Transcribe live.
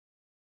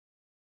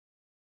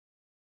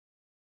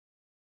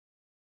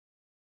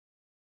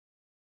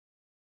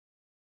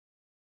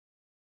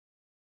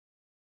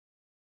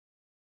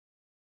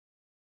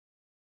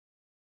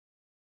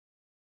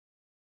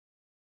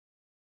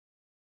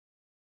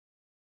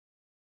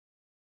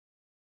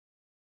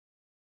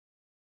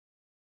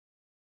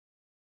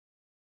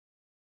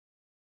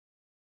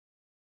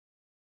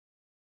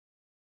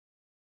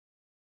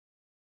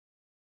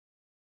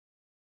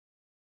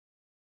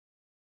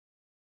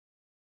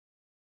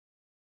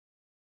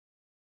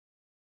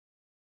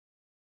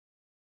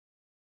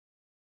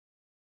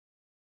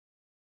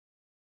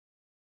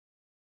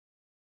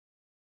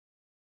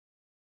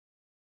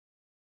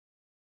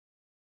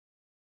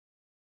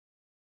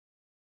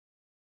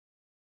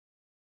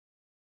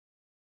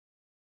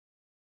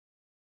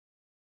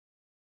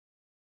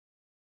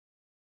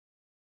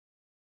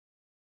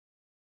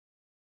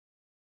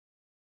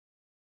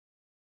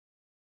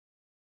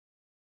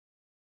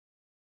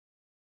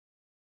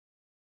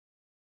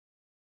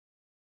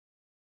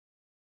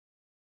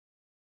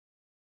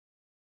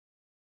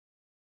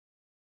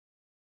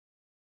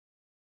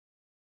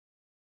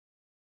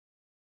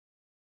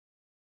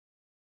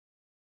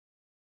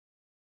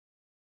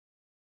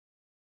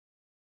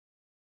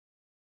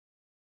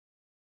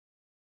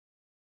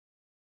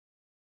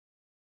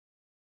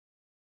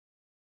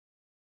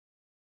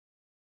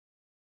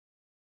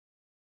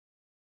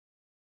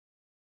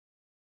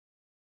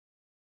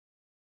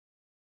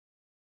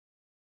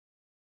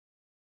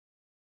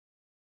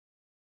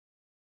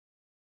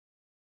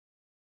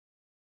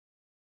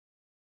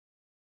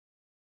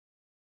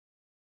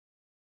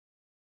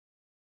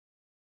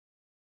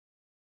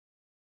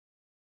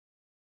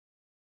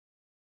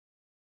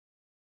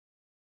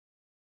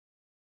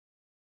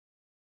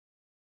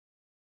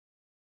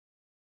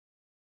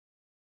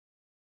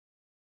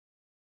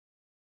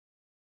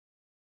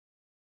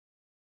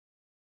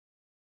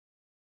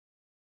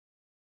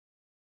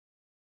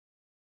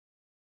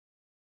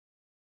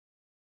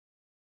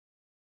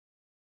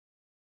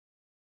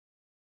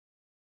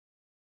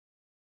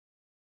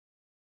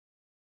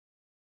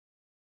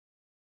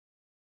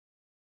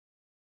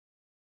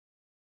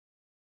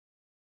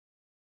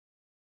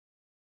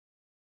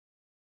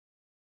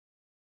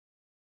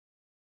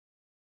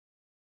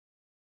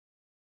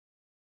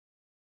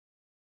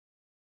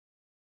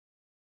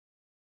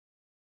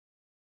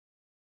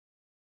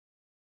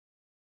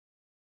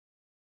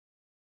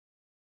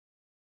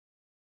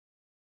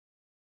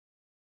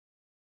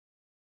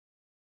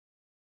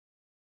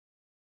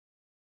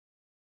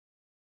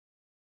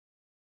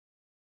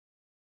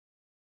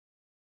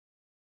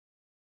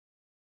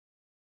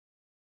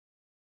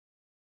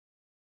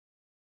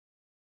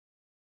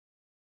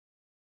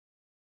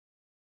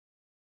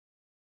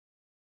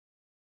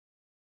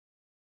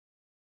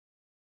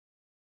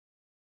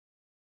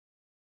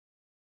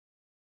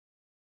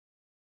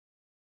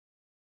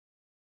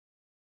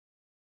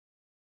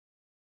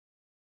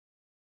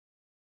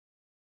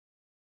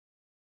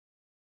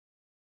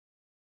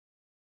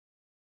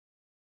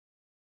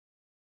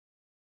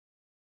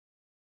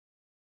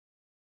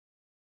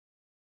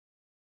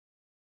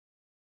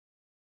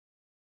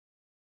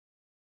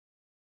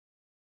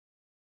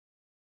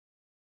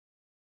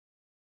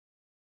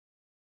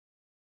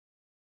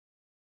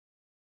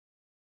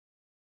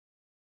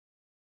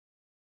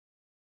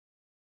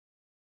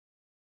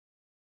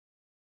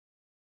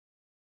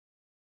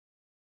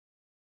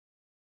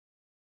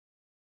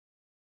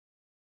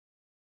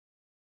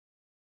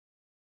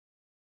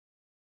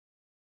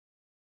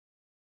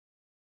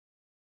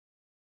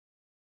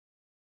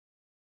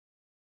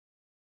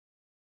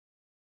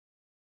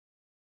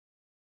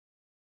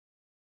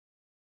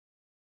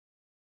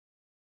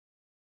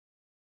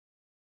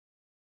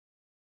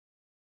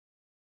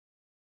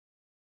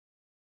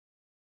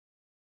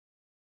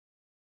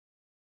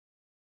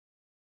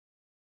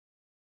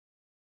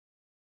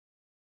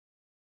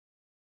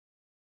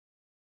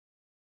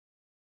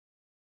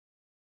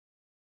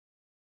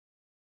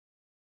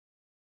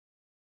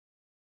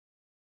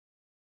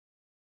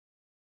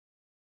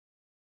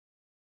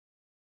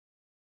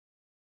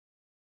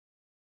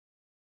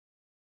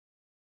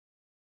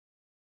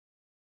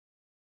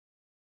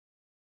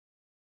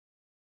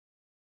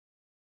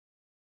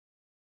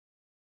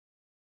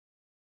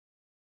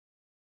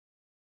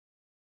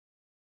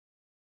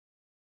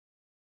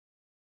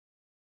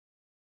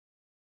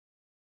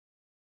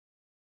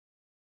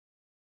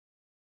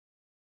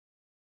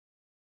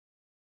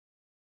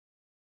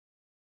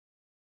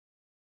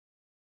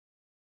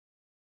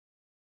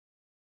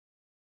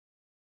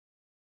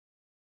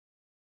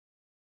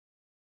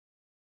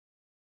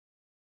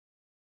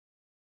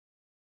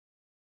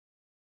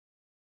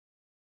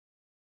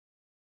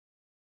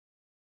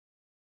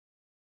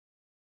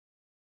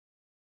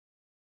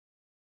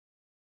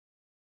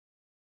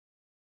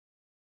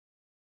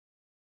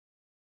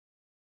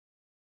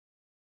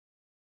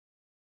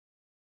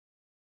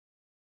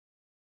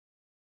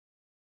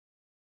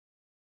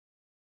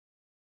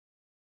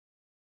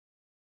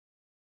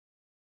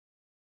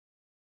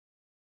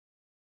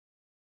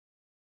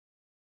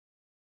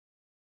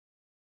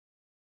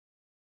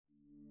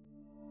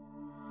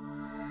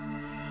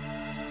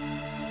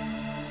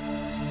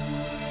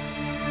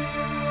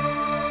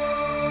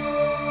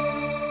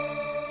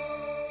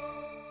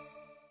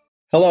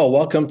Hello,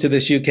 welcome to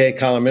this UK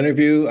column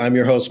interview. I'm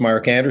your host,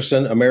 Mark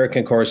Anderson,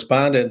 American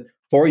correspondent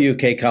for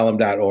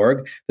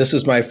ukcolumn.org. This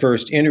is my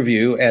first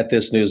interview at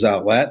this news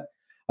outlet,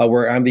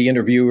 where I'm the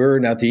interviewer,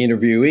 not the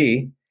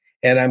interviewee.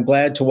 And I'm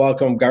glad to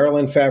welcome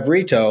Garland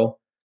Favorito,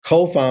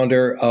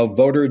 co-founder of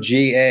Voter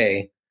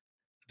GA.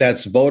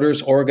 That's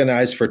Voters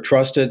Organized for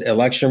Trusted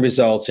Election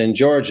Results in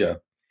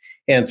Georgia.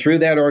 And through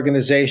that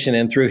organization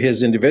and through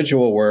his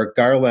individual work,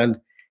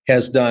 Garland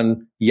has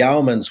done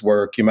yeoman's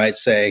work, you might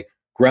say,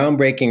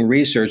 groundbreaking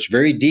research,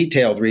 very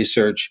detailed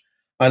research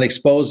on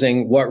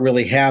exposing what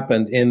really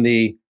happened in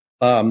the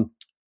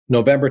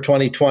November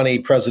 2020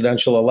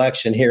 presidential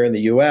election here in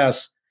the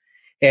U.S.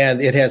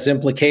 And it has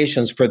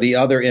implications for the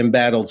other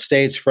embattled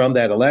states from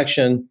that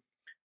election,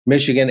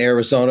 Michigan,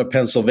 Arizona,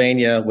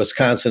 Pennsylvania,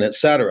 Wisconsin, et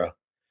cetera.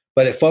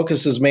 But it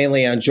focuses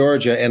mainly on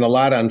Georgia and a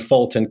lot on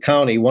Fulton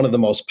County, one of the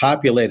most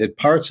populated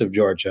parts of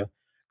Georgia.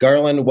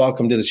 Garland,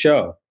 welcome to the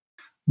show.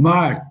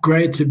 Mark,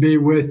 great to be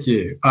with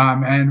you.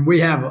 And we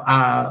have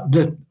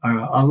just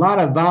a lot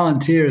of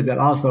volunteers that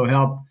also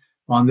help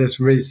on this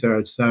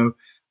research. So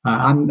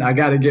I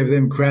got to give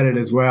them credit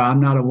as well.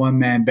 I'm not a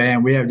one-man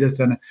band. We have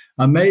just an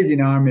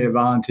amazing army of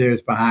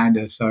volunteers behind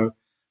us. So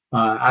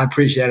I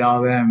appreciate all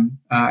of them.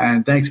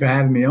 And thanks for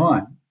having me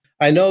on.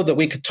 I know that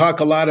we could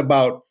talk a lot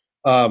about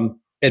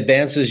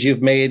advances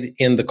you've made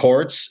in the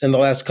courts in the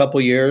last couple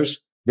of years,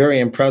 very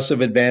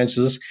impressive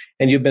advances,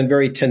 and you've been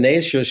very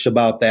tenacious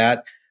about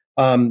that.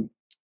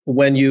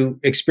 When you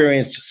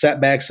experienced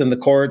setbacks in the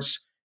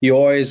courts, you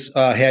always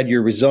had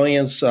your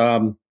resilience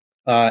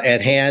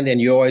at hand,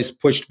 and you always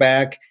pushed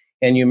back,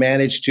 and you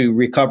managed to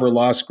recover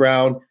lost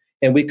ground.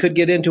 And we could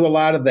get into a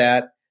lot of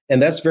that,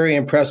 and that's very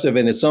impressive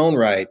in its own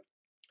right.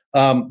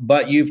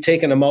 But you've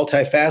taken a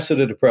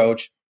multifaceted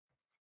approach,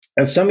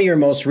 and some of your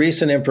most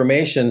recent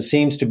information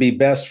seems to be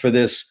best for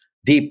this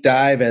deep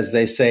dive, as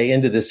they say,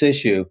 into this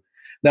issue.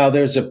 Now,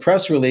 there's a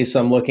press release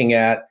I'm looking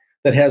at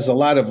that has a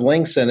lot of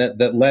links in it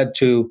that led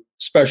to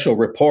special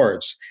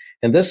reports.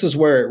 And this is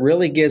where it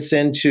really gets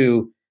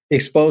into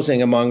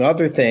exposing, among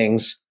other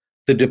things,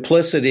 the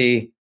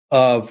duplicity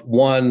of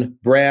one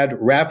Brad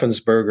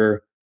Raffensperger,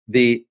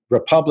 the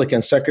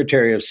Republican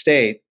Secretary of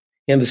State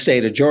in the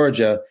state of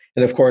Georgia.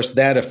 And of course,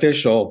 that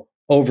official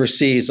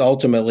oversees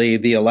ultimately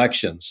the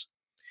elections.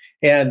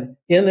 And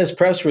in this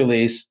press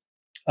release,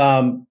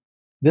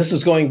 this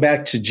is going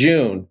back to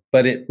June,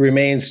 but it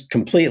remains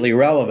completely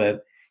relevant.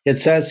 It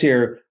says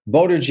here,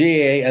 Voter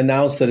GA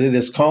announced that it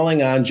is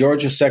calling on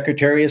Georgia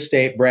Secretary of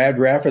State Brad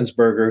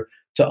Raffensperger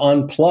to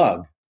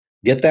unplug,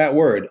 get that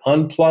word,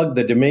 unplug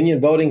the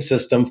Dominion voting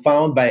system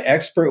found by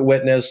expert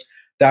witness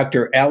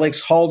Dr. Alex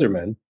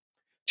Halderman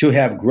to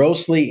have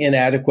grossly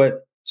inadequate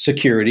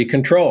security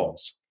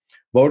controls.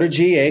 Voter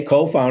GA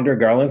co-founder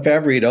Garland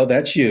Favorito,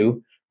 that's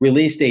you,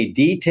 released a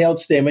detailed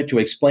statement to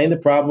explain the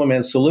problem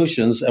and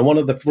solutions. And one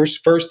of the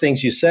first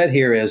things you said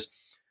here is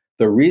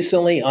the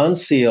recently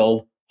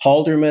unsealed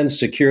Halderman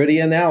security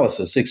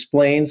analysis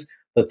explains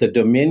that the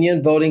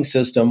Dominion voting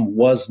system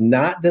was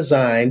not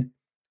designed,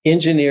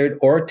 engineered,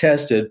 or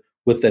tested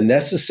with the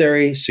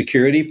necessary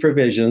security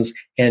provisions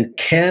and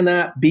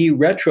cannot be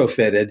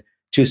retrofitted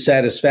to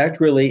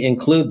satisfactorily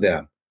include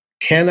them.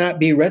 Cannot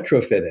be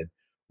retrofitted.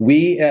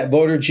 We at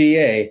Voter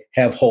GA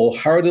have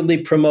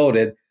wholeheartedly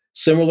promoted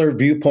similar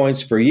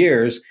viewpoints for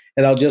years.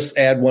 And I'll just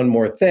add one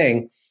more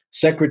thing.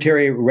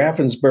 Secretary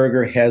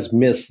Raffensperger has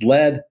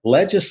misled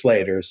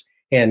legislators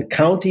and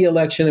county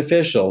election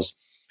officials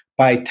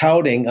by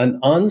touting an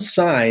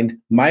unsigned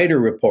MITRE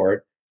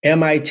report,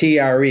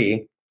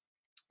 MITRE,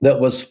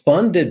 that was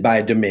funded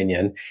by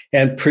Dominion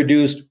and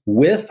produced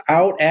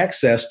without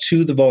access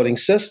to the voting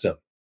system.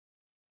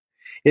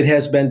 It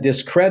has been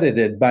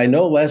discredited by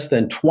no less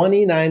than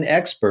 29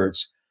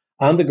 experts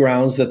on the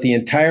grounds that the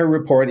entire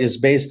report is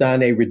based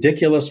on a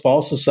ridiculous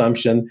false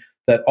assumption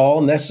that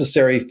all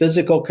necessary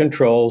physical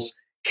controls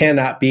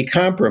cannot be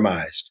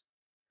compromised.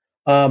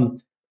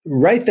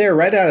 Right there,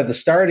 right out of the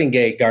starting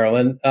gate,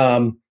 Garland,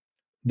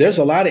 there's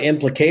a lot of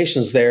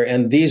implications there.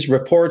 And these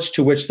reports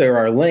to which there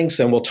are links,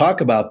 and we'll talk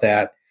about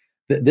that,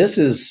 this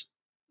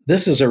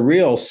is a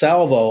real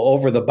salvo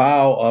over the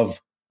bow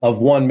of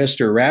one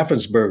Mr.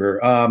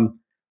 Raffensperger.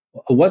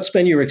 What's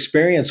been your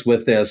experience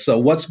with this? So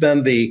what's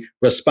been the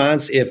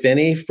response, if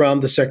any,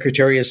 from the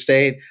Secretary of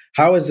State?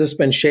 How has this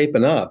been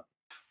shaping up?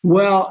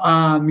 Well,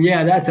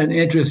 yeah, that's an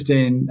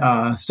interesting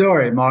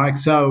story, Mark.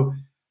 So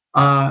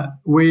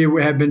we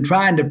have been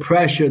trying to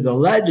pressure the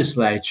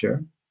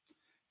legislature,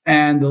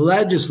 and the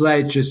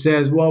legislature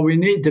says, well, we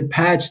need to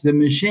patch the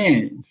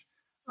machines.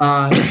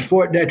 They're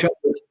trying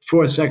to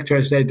force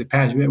Secretary of State to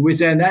patch them. We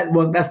said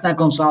that's not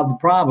going to solve the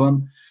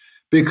problem,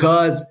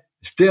 because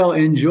still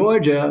in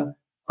Georgia,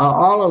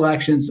 all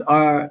elections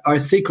are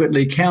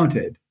secretly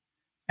counted.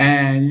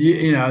 And,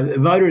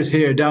 voters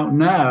here don't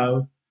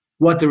know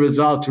what the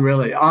results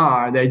really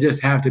are. They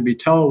just have to be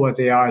told what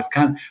they are.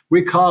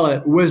 We call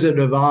it Wizard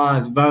of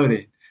Oz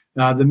voting.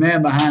 The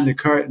man behind the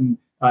curtain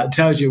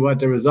tells you what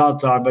the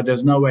results are, but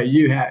there's no way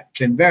you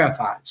can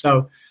verify it.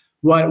 So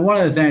one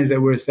of the things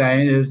that we're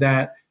saying is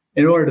that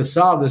in order to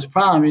solve this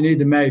problem, you need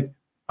to make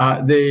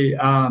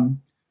the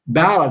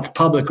ballots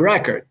public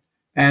record.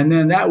 And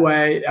then that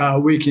way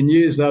we can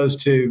use those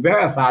to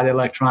verify the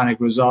electronic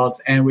results,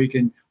 and we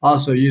can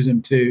also use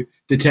them to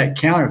detect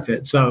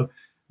counterfeit. So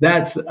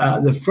that's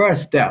the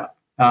first step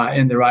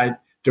in the right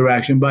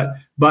direction. But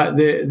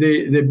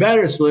the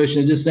better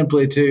solution is just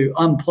simply to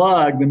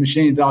unplug the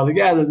machines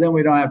altogether. Then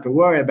we don't have to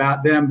worry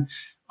about them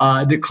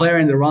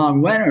declaring the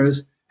wrong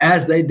winners,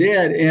 as they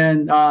did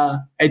in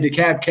a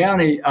DeKalb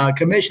County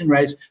commission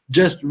race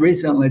just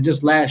recently,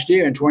 just last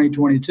year in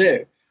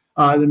 2022.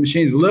 The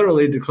machines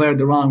literally declared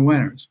the wrong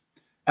winners.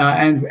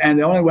 And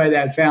the only way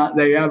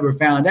they ever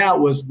found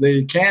out was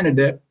the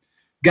candidate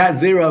got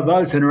 0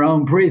 votes in her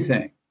own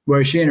precinct,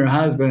 where she and her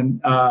husband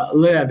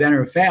lived, and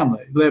her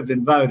family lived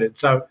and voted.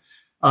 So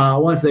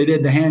once they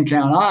did the hand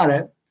count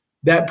audit,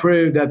 that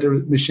proved that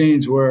the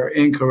machines were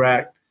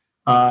incorrect.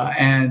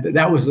 And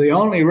that was the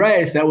only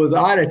race that was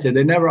audited.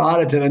 They never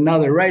audited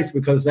another race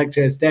because the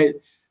Secretary of State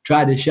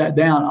tried to shut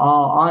down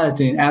all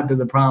auditing after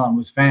the problem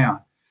was found.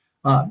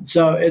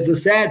 So it's a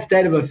sad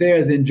state of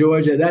affairs in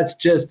Georgia. That's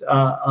just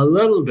a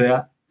little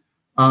bit,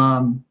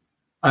 but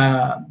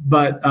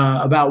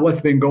about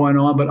what's been going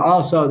on, but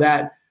also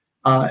that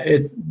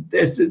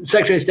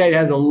Secretary of State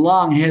has a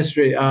long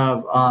history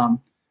of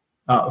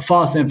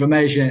false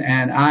information.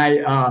 And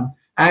I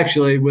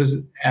actually was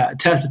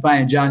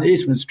testifying in John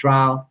Eastman's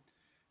trial,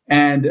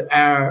 and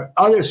our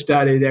other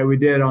study that we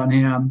did on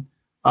him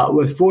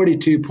with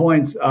 42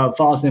 points of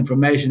false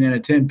information in a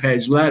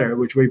 10-page letter,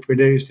 which we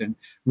produced and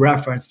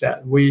referenced.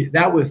 That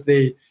was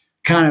the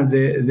kind of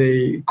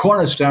the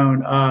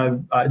cornerstone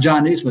of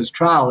John Eastman's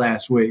trial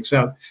last week.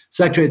 So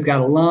Secretary's got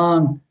a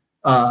long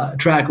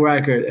track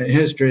record and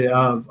history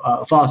of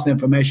false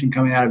information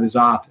coming out of his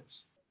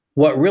office.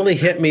 What really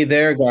hit me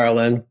there,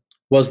 Garland,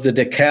 was the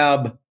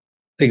DeKalb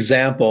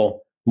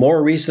example,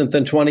 more recent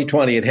than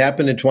 2020. It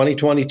happened in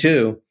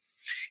 2022.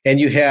 And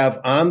you have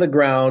on the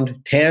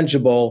ground,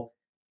 tangible,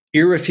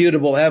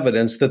 irrefutable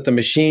evidence that the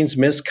machines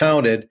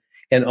miscounted,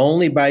 and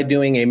only by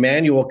doing a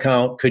manual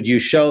count could you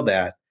show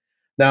that.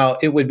 Now,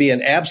 it would be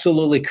an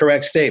absolutely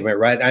correct statement,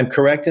 right? I'm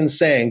correct in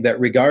saying that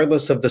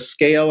regardless of the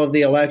scale of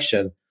the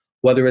election,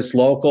 whether it's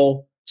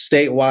local,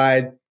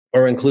 statewide,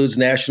 or includes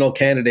national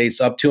candidates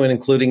up to and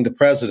including the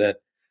president,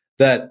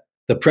 that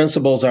the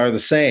principles are the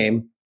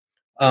same,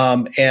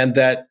 and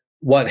that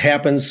what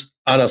happens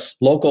on a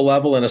local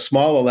level in a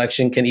small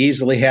election can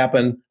easily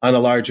happen on a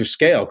larger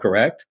scale,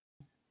 correct?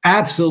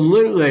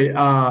 Absolutely,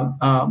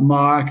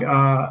 Mark,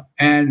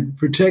 and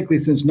particularly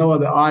since no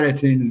other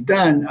auditing is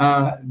done,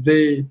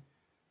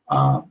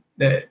 if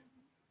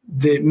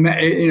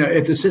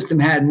the system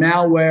had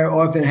malware,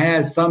 or if it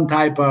has some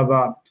type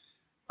of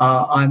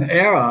an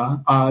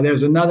error,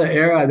 there's another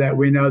error that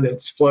we know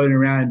that's floating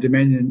around in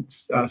Dominion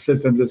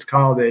systems. It's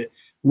called the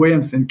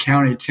Williamson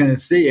County,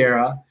 Tennessee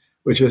error,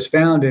 which was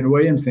found in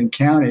Williamson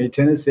County,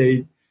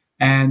 Tennessee,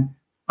 and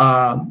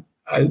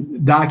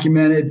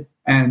documented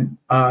and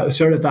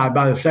certified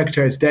by the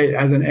Secretary of State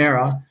as an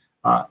error,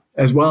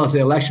 as well as the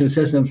Election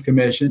Systems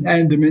Commission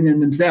and Dominion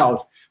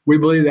themselves. We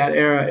believe that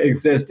error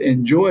exists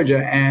in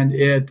Georgia, and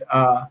it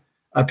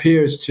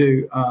appears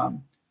to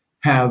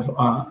have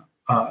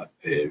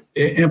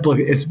it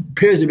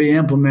appears to be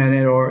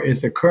implemented, or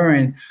is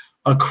occurring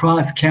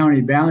across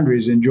county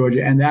boundaries in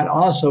Georgia, and that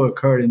also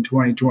occurred in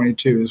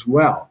 2022 as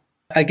well.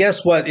 I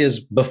guess what is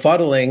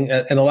befuddling,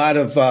 and a lot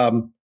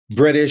of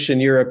British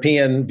and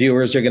European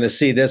viewers are going to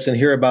see this and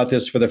hear about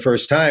this for the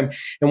first time.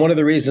 And one of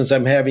the reasons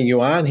I'm having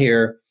you on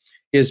here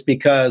is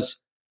because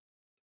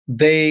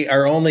they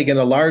are only going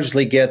to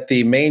largely get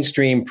the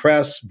mainstream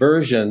press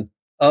version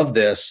of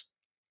this.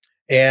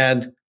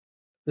 And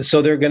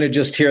so they're going to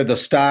just hear the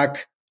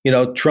stock,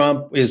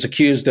 Trump is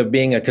accused of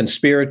being a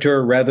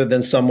conspirator rather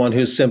than someone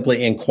who's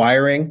simply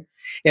inquiring.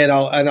 And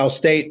I'll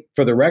state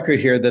for the record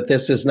here that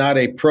this is not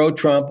a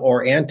pro-Trump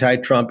or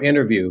anti-Trump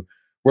interview.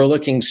 We're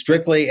looking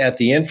strictly at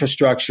the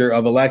infrastructure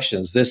of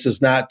elections. This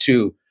is not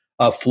to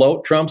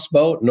float Trump's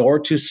boat nor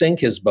to sink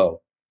his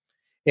boat.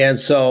 And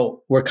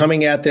so we're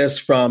coming at this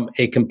from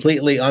a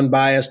completely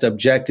unbiased,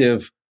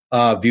 objective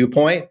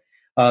viewpoint.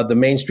 The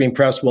mainstream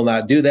press will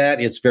not do that.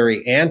 It's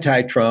very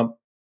anti-Trump.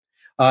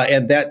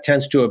 And that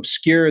tends to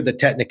obscure the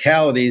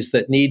technicalities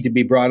that need to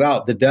be brought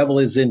out. The devil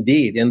is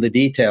indeed in the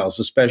details,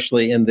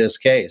 especially in this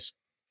case.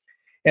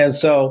 And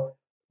so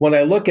when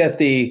I look at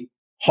the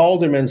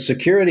Haldeman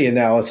security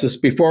analysis,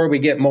 before we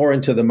get more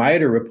into the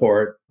MITRE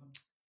report,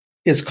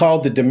 is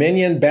called the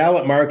Dominion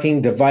Ballot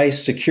Marking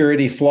Device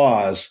Security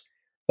Flaws,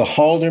 the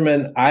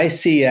Haldeman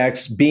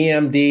ICX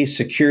BMD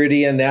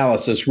Security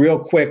Analysis. Real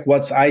quick,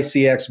 what's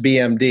ICX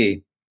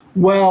BMD?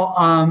 Well,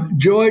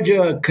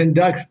 Georgia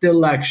conducts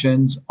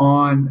elections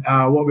on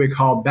what we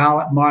call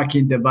ballot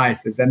marking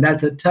devices, and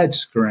that's a touch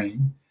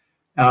screen.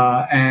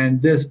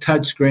 And this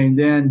touch screen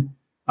then,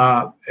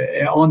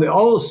 on the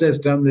old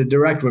system, the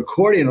direct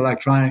recording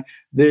electronic,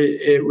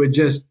 it would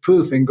just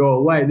poof and go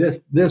away.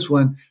 This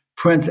one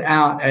prints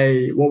out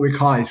what we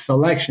call a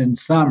selection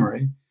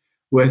summary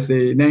with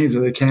the names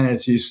of the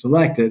candidates you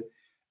selected.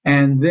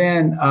 And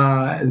then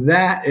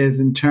that is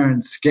in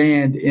turn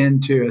scanned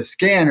into a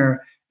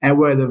scanner and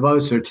where the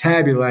votes are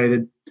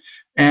tabulated.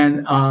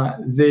 And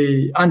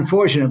the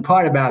unfortunate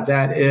part about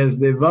that is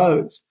the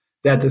votes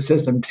that the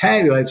system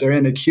tabulates are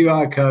in a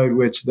QR code,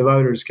 which the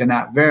voters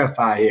cannot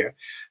verify here.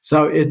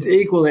 So it's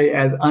equally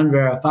as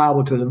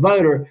unverifiable to the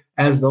voter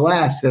as the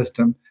last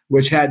system,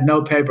 which had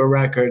no paper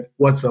record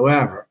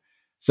whatsoever.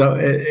 So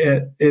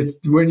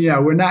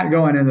we're not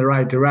going in the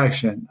right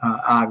direction,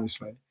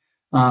 obviously.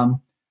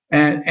 And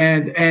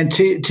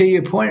to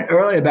your point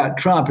earlier about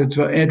Trump, it's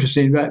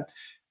interesting, but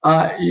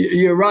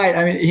you're right.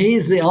 I mean,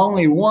 he's the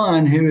only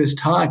one who is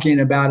talking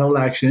about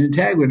election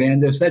integrity,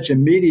 and there's such a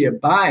media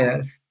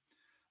bias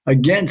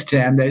against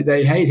him.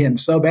 They hate him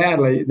so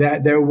badly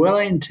that they're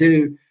willing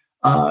to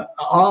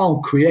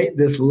all create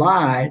this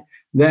lie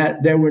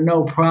that there were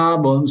no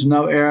problems,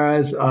 no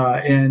errors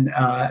in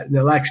the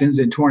elections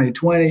in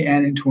 2020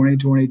 and in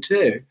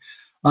 2022.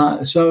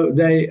 So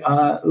they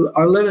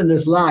are living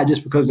this lie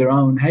just because of their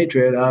own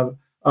hatred of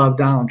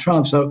Donald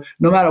Trump. So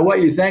no matter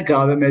what you think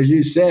of him, as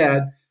you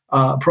said,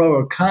 pro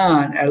or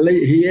con, at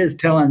least he is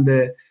telling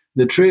the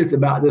truth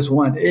about this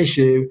one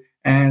issue.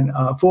 And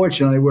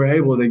fortunately, we're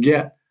able to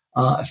get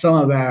some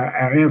of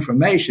our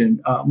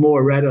information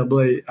more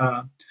readily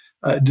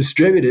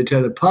distributed to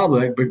the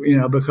public,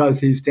 because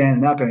he's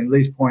standing up and at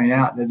least pointing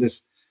out that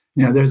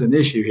there's an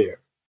issue here.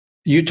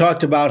 You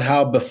talked about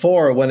how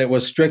before, when it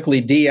was strictly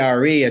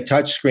DRE, a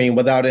touchscreen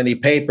without any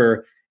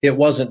paper, it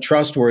wasn't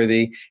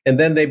trustworthy. And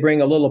then they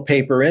bring a little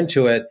paper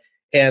into it.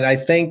 And I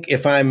think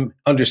if I'm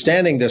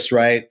understanding this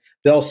right,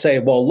 they'll say,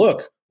 well,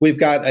 look, we've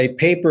got a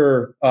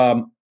paper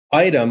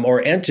item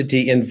or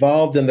entity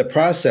involved in the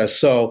process.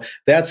 So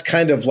that's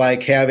kind of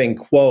like having,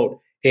 quote,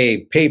 a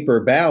paper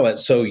ballot.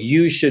 So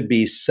you should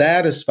be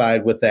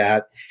satisfied with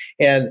that.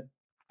 And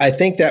I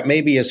think that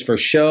maybe is for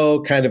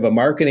show, kind of a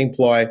marketing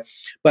ploy.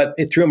 But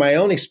through my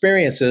own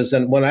experiences,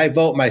 and when I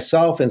vote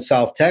myself in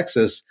South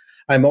Texas,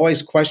 I'm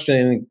always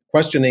questioning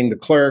the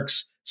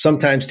clerks,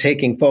 sometimes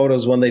taking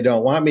photos when they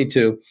don't want me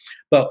to.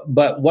 But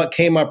what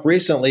came up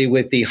recently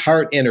with the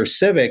Hart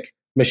InterCivic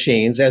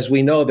machines, as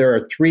we know, there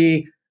are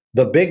three,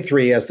 the big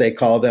three, as they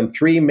call them,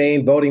 three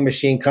main voting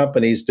machine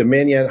companies: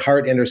 Dominion,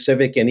 Hart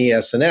InterCivic, and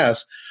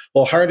ES&S.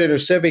 Well, Hart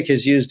InterCivic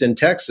is used in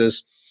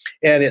Texas,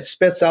 and it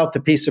spits out the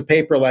piece of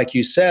paper, like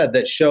you said,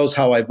 that shows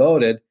how I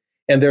voted.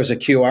 And there's a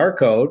QR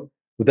code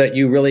that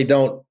you really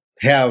don't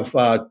have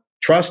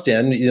trust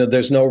in.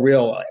 There's no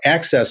real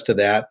access to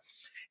that.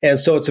 And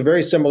so it's a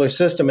very similar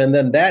system. And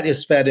then that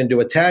is fed into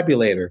a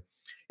tabulator.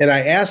 And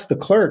I asked the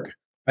clerk,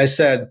 I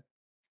said,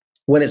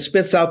 when it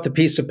spits out the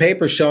piece of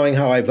paper showing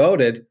how I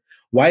voted,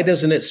 why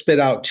doesn't it spit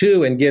out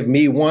two and give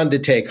me one to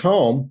take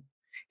home?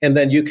 And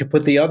then you could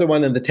put the other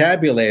one in the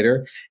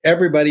tabulator.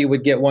 Everybody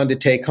would get one to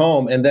take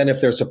home. And then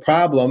if there's a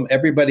problem,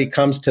 everybody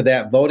comes to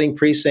that voting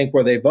precinct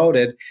where they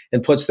voted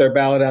and puts their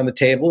ballot on the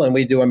table, and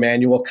we do a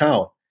manual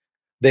count.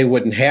 They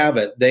wouldn't have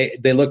it.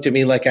 They looked at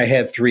me like I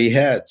had three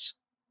heads.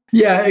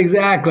 Yeah,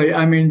 exactly.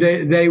 I mean,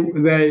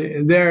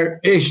 their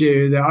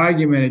issue, the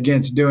argument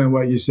against doing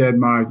what you said,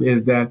 Mark,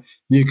 is that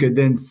you could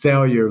then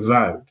sell your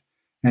vote.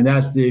 And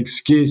that's the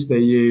excuse they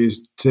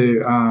used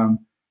to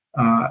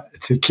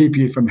keep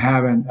you from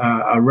having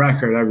a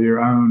record of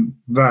your own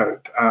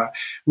vote.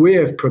 We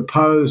have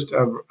proposed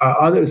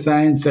other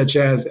things, such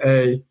as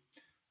a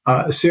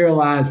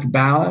serialized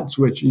ballots,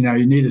 which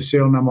you need a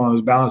serial number on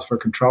those ballots for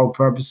control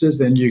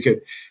purposes. And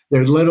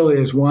there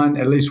literally is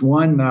at least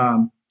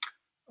one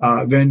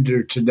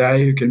vendor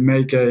today who can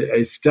make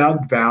a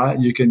stubbed ballot.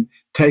 You can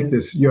take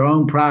your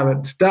own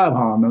private stub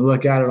home and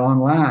look at it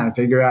online and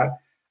figure out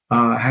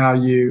how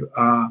you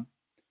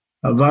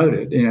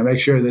voted. Make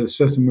sure that the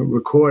system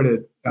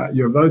recorded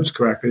your votes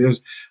correctly.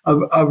 There's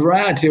a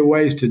variety of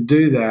ways to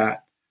do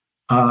that,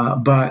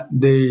 but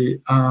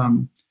the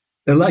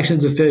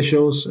elections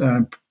officials,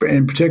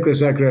 in particular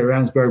Secretary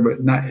Ransberg,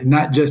 but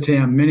not just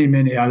him,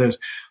 many others,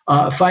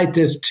 fight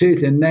this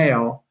tooth and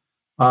nail.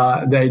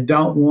 They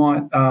don't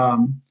want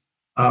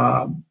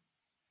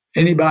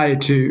anybody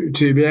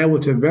to be able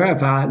to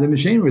verify the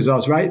machine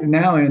results. Right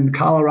now in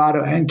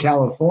Colorado and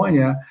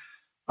California,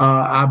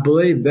 I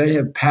believe they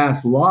have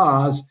passed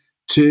laws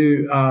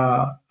to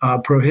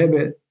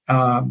prohibit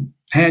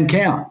hand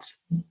counts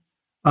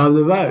of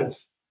the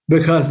votes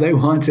because they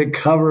want to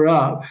cover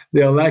up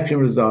the election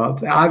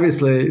results.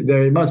 Obviously,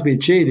 they must be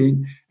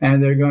cheating,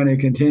 and they're going to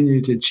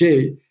continue to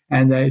cheat,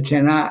 and they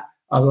cannot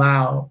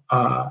allow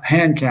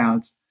hand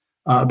counts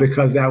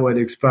because that would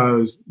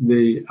expose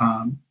the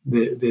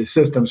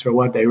systems for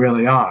what they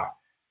really are,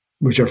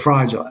 which are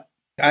fraudulent.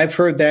 I've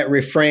heard that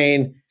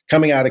refrain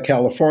coming out of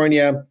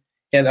California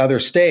and other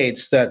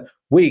states that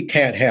we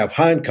can't have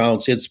hand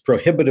counts. It's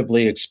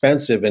prohibitively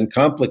expensive and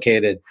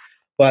complicated.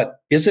 But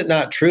is it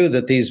not true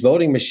that these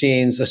voting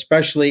machines,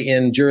 especially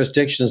in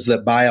jurisdictions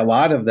that buy a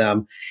lot of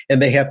them,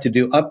 and they have to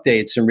do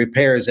updates and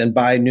repairs and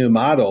buy new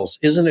models,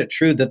 isn't it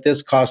true that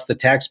this costs the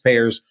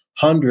taxpayers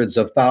hundreds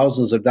of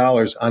thousands of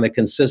dollars on a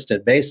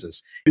consistent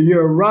basis?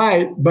 You're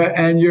right,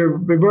 and you're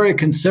very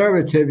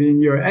conservative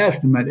in your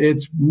estimate.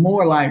 It's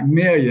more like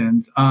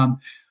millions.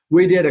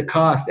 we did a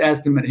cost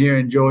estimate here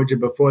in Georgia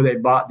before they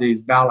bought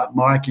these ballot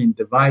marking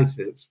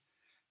devices,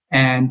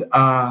 and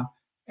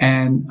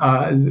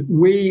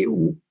we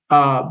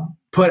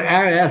put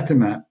our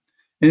estimate,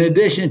 in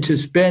addition to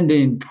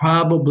spending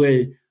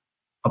probably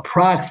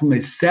approximately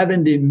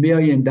 $70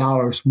 million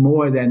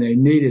more than they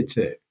needed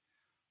to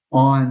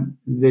on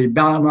the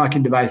ballot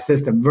marking device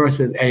system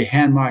versus a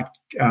hand-marked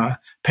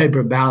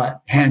paper ballot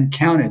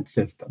hand-counted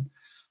system.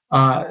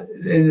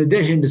 In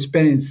addition to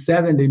spending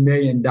 $70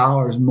 million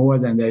more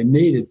than they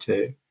needed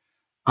to,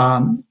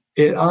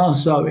 it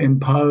also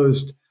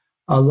imposed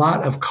a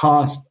lot of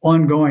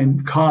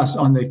ongoing costs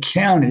on the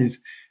counties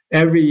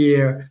every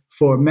year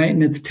for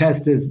maintenance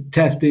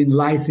testing,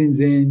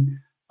 licensing,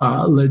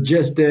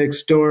 logistics,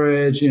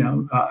 storage,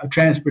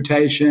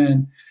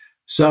 transportation.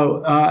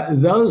 So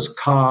those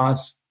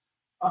costs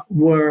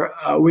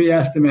we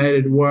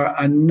estimated were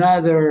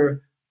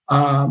another,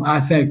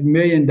 I think, $1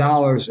 million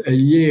a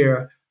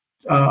year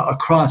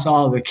across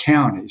all the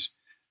counties.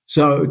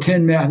 So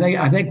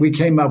I think we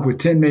came up with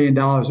 $10 million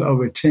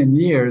over 10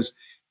 years,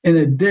 in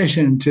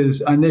addition to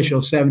this initial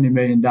 $70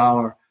 million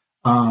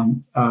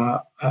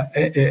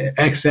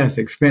excess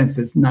expense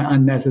that's not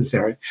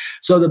unnecessary.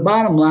 So the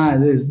bottom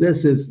line is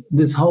these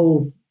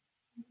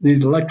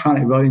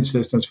electronic voting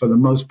systems, for the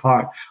most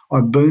part,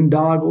 are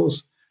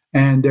boondoggles,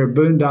 and they're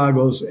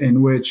boondoggles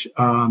in which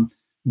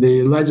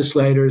the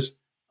legislators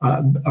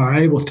are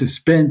able to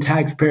spend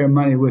taxpayer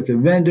money with the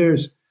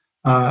vendors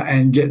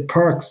and get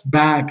perks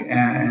back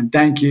and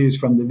thank yous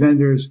from the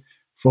vendors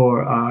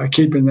for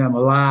keeping them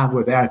alive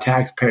with our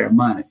taxpayer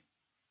money.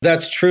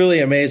 That's truly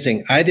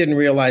amazing. I didn't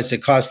realize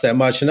it cost that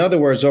much. In other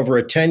words, over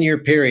a 10-year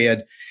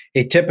period,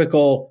 a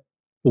typical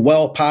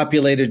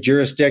well-populated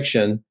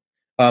jurisdiction,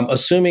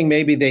 assuming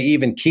maybe they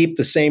even keep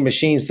the same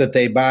machines that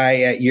they buy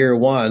at year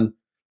one,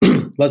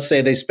 let's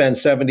say they spend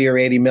 70 or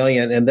 80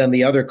 million, and then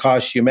the other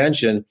costs you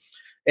mentioned,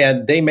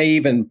 and they may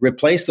even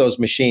replace those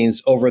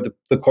machines over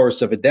the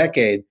course of a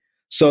decade.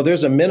 So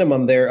there's a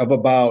minimum there of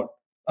about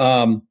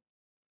 $100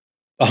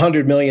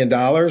 million,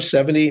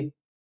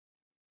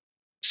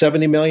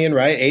 70 million,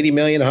 right? 80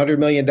 million, $100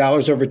 million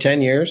over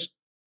 10 years.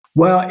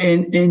 Well,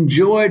 in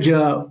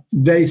Georgia,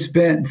 they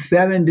spent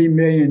 $70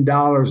 million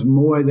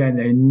more than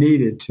they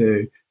needed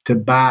to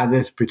buy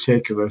this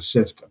particular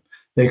system.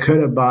 They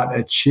could have bought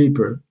a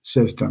cheaper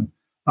system,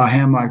 a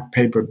hand-marked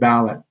paper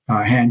ballot,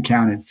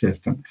 hand-counted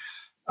system.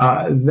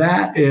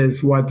 That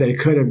is what they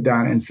could have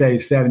done and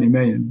saved $70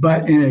 million.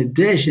 But in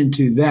addition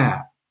to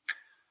that,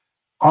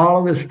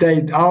 all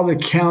the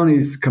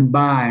counties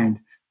combined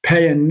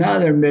pay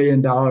another $1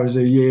 million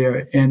a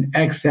year in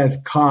excess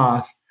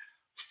costs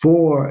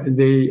for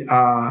the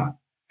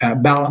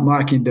ballot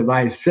marking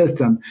device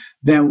system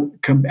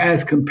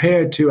as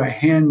compared to a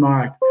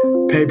hand-marked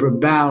paper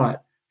ballot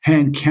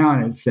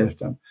hand-counted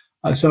system.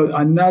 So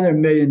another $1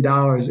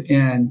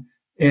 million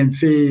in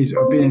fees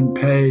are being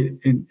paid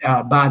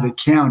by the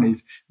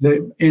counties.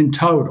 In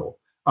total,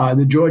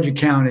 the Georgia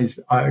counties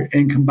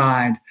in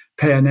combined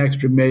pay an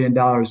extra $1 million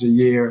a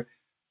year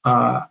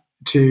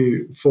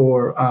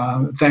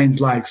for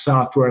things like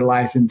software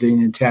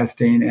licensing and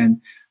testing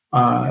and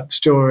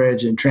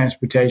storage and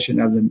transportation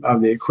of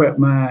the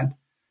equipment,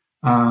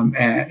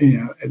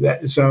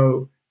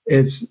 so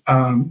it's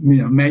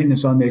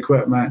maintenance on the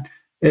equipment.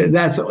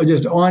 That's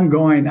just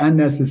ongoing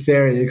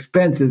unnecessary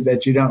expenses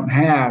that you don't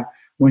have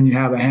when you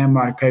have a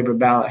hand-marked paper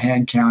ballot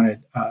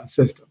hand-counted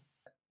system.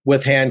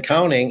 With hand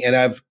counting, and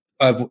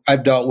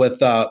I've dealt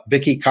with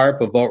Vicky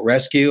Karp of Vote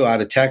Rescue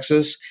out of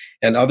Texas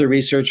and other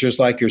researchers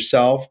like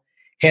yourself.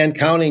 Hand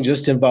counting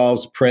just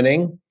involves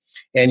printing,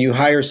 and you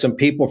hire some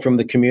people from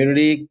the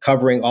community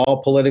covering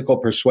all political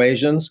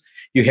persuasions.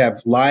 You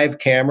have live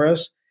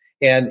cameras,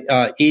 and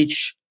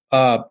each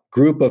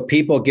group of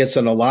people gets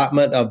an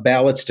allotment of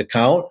ballots to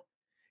count.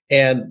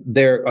 And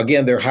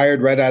they're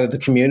hired right out of the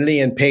community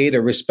and paid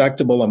a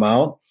respectable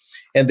amount.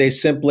 And they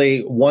simply,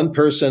 one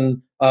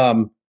person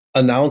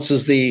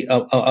announces the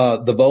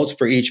votes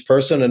for each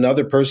person.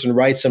 Another person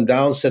writes them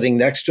down sitting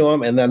next to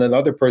them. And then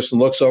another person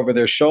looks over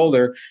their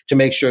shoulder to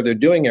make sure they're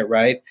doing it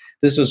right.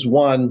 This is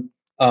one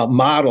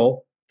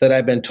model that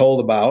I've been told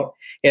about.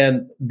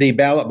 And the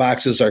ballot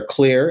boxes are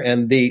clear,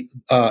 and the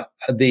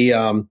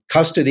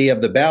custody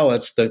of the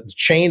ballots, the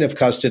chain of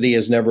custody,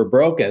 is never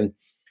broken.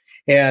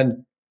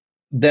 And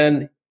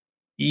then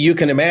you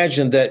can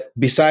imagine that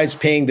besides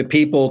paying the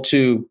people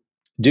to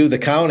do the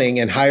counting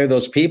and hire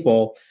those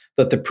people,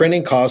 that the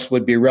printing costs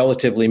would be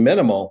relatively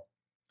minimal.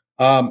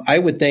 I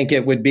would think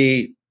it would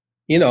be,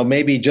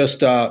 maybe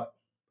just a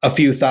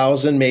few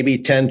thousand, maybe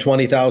 $10,000,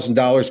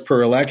 $20,000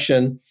 per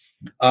election,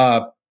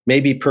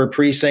 maybe per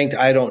precinct.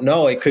 I don't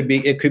know. It could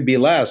be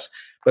less,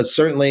 but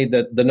certainly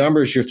the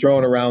numbers you're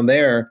throwing around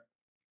there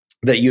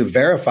that you've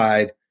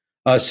verified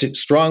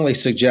strongly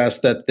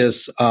suggest that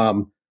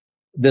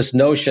this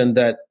notion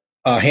that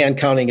hand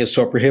counting is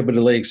so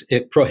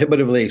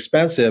prohibitively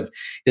expensive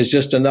is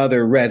just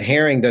another red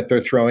herring that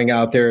they're throwing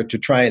out there to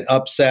try and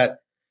upset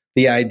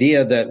the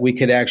idea that we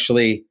could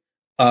actually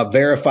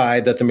verify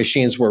that the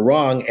machines were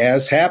wrong,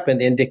 as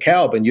happened in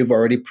DeKalb, and you've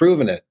already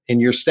proven it in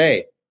your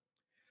state.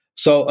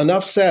 So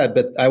enough said,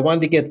 but I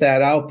wanted to get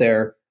that out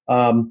there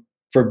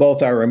for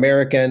both our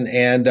American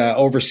and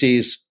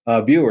overseas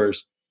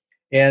viewers.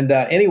 And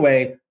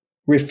anyway,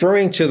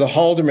 referring to the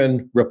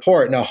Haldeman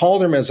report, now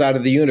Haldeman's out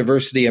of the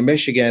University of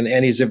Michigan,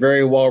 and he's a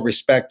very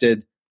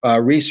well-respected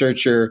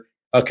researcher,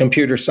 a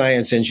computer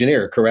science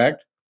engineer,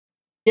 correct?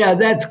 Yeah,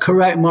 that's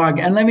correct, Mark.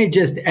 And let me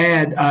just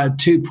add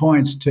 2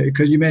 points to,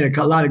 because you made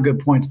a lot of good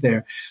points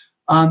there.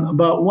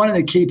 But one of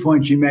the key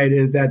points you made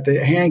is that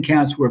the hand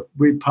counts were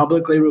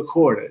publicly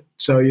recorded,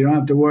 so you don't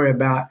have to worry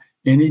about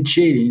any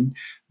cheating.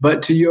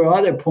 But to your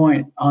other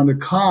point on the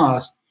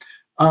cost,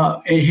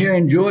 here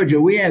in Georgia,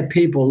 we have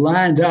people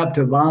lined up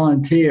to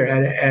volunteer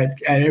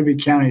at every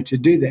county to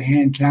do the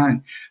hand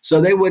counting. So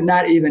they would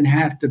not even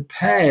have to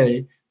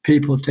pay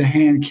people to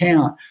hand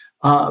count.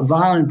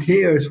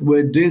 Volunteers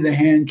would do the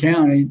hand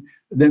counting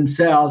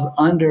themselves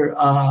under,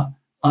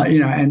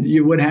 and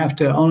you would have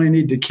to only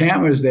need the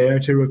cameras there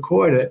to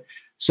record it.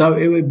 So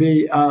it would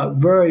be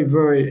very,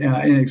 very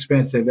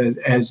inexpensive,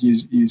 as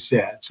you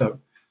said. So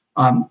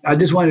I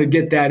just wanted to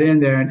get that in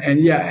there. And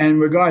yeah, in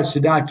regards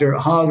to Dr.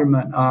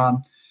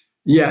 Haldeman,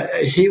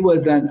 he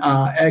was an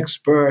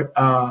expert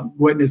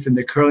witness in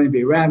the Curling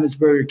v.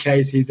 Ravensburger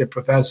case. He's a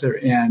professor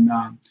in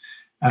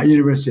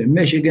University of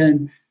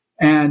Michigan.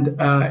 And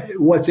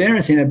what's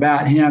interesting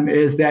about him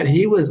is that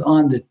he was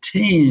on the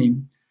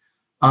team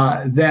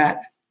that,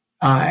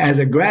 as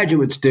a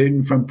graduate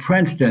student from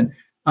Princeton,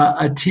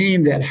 a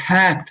team that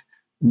hacked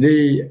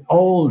the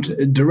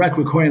old direct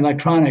recording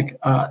electronic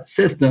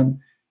system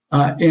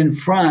in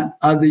front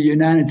of the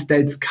United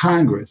States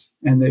Congress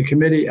and the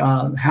Committee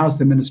on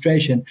House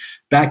Administration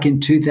back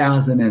in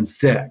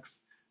 2006.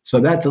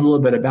 So that's a little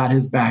bit about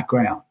his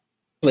background.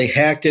 They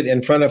hacked it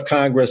in front of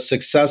Congress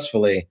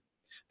successfully.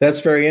 That's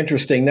very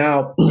interesting.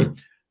 Now,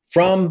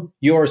 from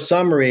your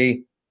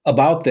summary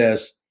about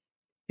this,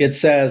 it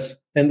says,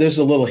 and there's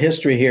a little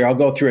history here. I'll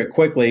go through it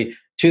quickly.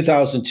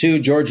 2002,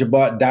 Georgia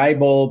bought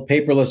Diebold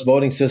paperless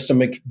voting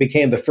system. It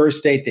became the first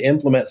state to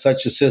implement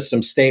such a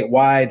system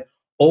statewide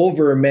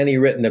over many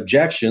written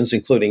objections,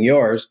 including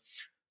yours.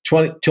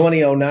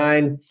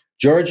 2009,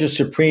 Georgia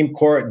Supreme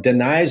Court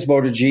denies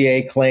voter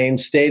GA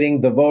claims,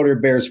 stating the voter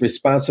bears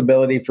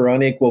responsibility for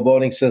unequal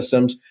voting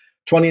systems.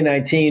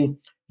 2019,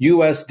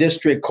 U.S.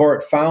 District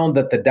Court found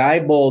that the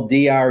Diebold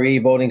DRE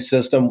voting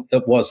system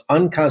was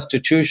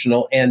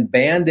unconstitutional and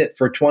banned it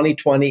for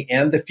 2020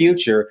 and the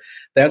future.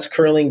 That's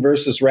Curling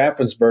versus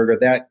Raffensperger,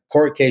 that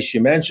court case you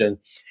mentioned.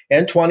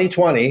 And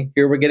 2020,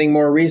 here we're getting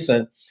more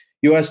recent,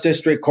 U.S.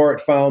 District Court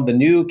found the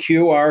new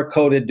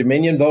QR-coded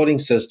Dominion voting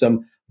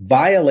system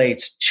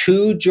violates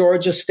 2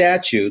 Georgia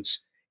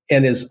statutes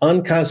and is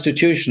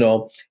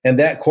unconstitutional, and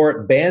that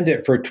court banned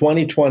it for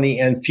 2020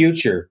 and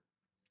future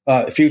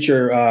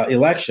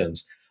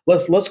elections.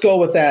 Let's go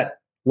with that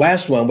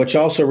last one, which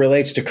also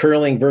relates to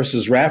Curling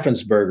versus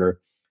Raffensperger.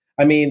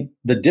 I mean,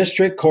 the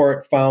district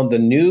court found the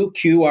new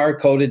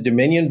QR-coded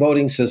Dominion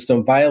voting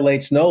system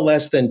violates no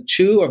less than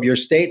 2 of your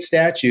state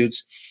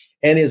statutes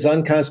and is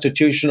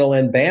unconstitutional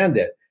and banned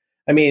it.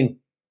 I mean,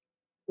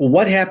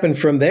 what happened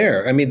from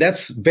there? I mean,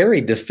 that's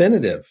very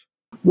definitive.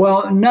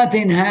 Well,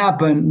 nothing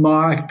happened,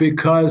 Mark,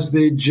 because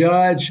the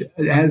judge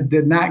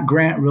did not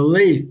grant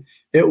relief.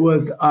 It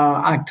was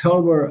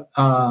October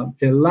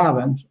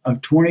 11th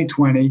of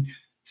 2020,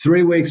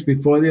 3 weeks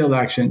before the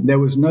election. There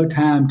was no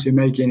time to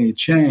make any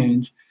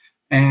change,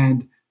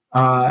 and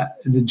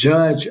the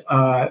judge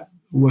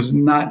was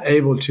not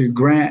able to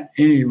grant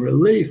any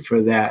relief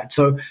for that.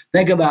 So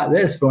think about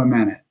this for a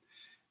minute.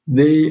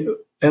 The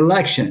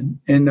election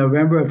in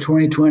November of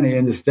 2020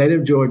 in the state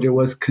of Georgia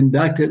was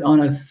conducted on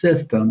a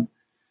system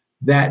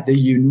that the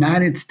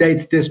United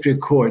States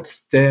District Court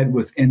said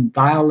was in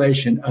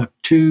violation of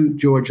 2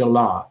 Georgia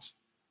laws.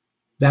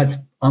 That's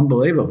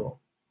unbelievable.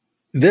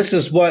 This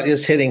is what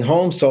is hitting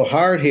home so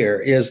hard here,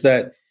 is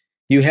that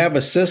you have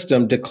a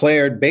system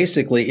declared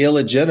basically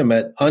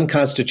illegitimate,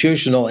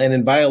 unconstitutional, and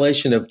in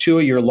violation of 2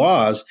 of your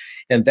laws.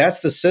 And that's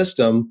the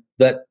system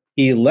that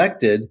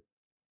elected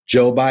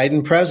Joe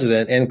Biden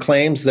president and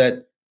claims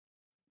that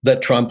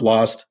Trump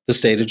lost the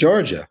state of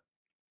Georgia.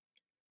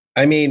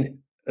 I mean,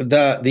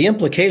 the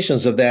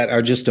implications of that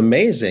are just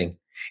amazing.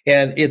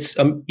 And it's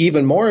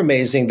even more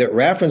amazing that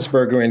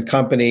Raffensperger and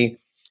company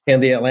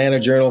and the Atlanta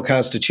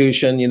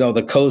Journal-Constitution,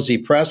 the cozy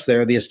press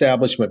there, the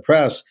establishment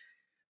press,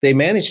 they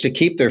managed to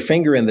keep their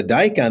finger in the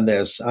dike on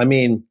this. I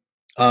mean,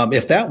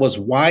 if that was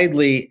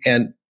widely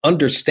and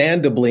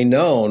understandably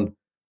known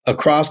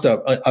across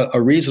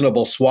a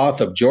reasonable swath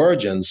of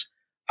Georgians,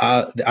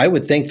 I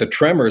would think the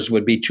tremors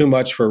would be too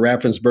much for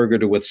Raffensperger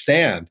to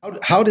withstand.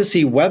 How does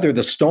he weather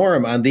the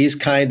storm on these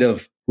kind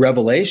of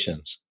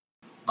revelations?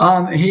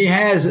 He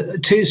has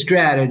 2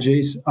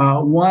 strategies.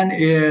 One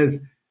is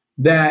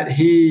that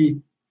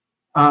he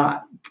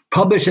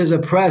publishes a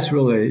press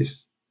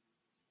release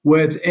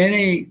with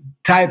any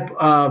type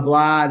of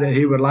lie that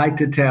he would like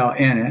to tell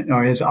in it,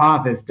 or his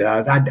office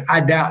does. I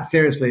doubt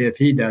seriously if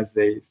he does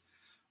these.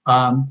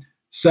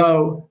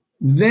 So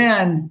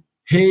then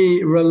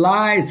he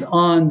relies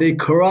on the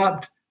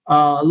corrupt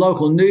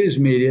local news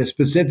media,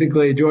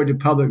 specifically Georgia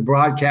Public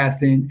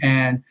Broadcasting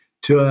and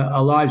to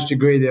a large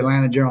degree the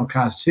Atlanta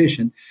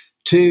Journal-Constitution,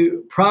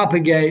 to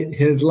propagate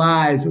his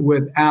lies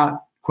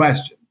without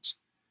questions.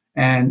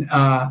 And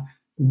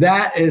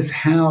that is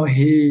how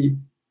he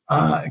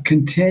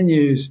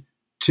continues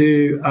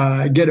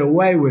to get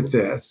away with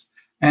this.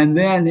 And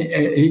then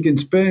he can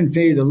spoon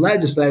feed the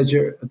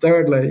legislature,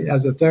 thirdly,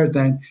 as a third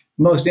thing,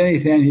 most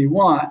anything he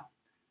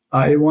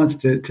wants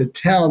to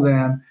tell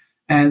them,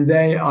 and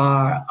they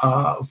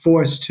are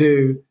forced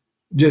to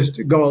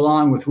just go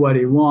along with what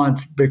he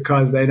wants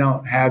because they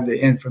don't have the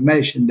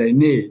information they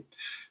need.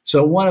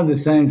 So one of the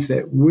things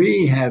that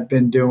we have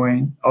been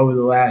doing over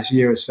the last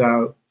year or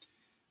so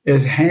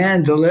is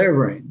hand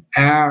delivering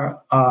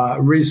our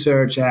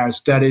research and our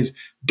studies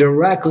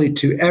directly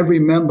to every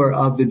member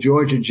of the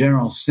Georgia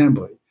General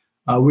Assembly.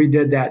 We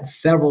did that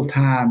several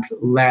times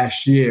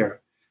last year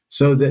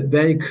so that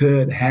they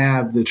could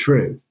have the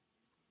truth.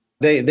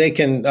 They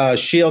can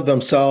shield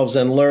themselves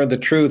and learn the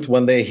truth.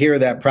 When they hear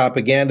that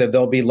propaganda,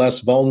 they'll be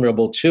less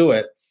vulnerable to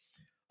it.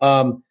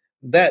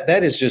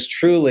 That is just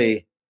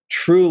truly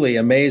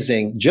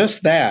amazing.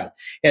 Just that.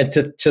 And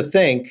to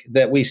think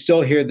that we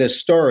still hear this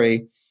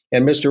story,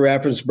 and Mr.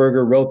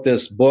 Raffensperger wrote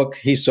this book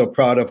he's so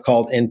proud of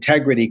called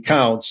Integrity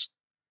Counts.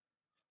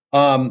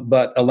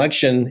 But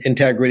election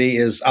integrity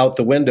is out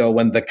the window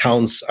when the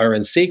counts are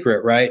in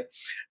secret, right?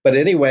 But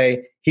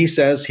anyway, he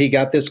says he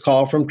got this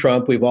call from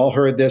Trump. We've all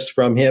heard this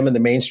from him in the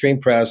mainstream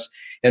press.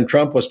 And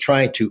Trump was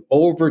trying to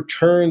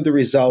overturn the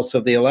results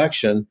of the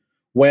election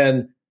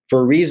when,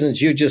 for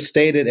reasons you just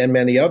stated and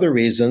many other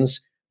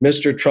reasons,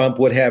 Mr. Trump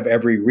would have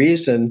every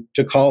reason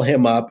to call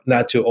him up,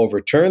 not to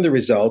overturn the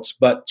results,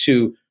 but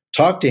to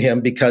talk to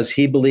him because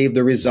he believed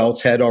the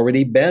results had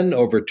already been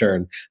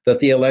overturned, that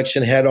the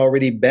election had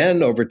already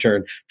been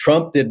overturned.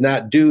 Trump did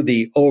not do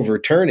the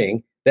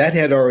overturning. That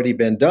had already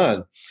been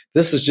done.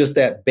 This is just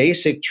that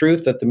basic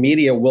truth that the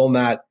media will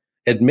not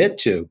admit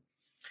to.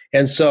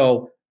 And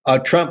so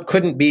Trump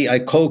couldn't be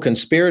a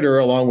co-conspirator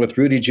along with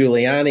Rudy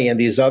Giuliani and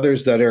these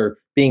others that are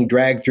being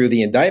dragged through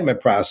the indictment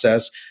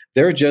process.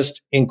 They're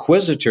just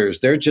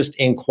inquisitors. They're just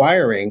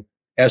inquiring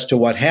as to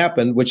what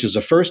happened, which is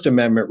a First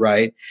Amendment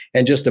right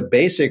and just a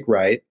basic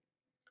right.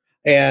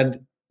 And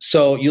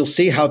so you'll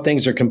see how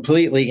things are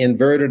completely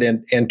inverted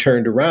and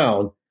turned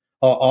around,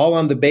 all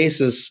on the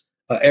basis,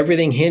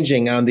 everything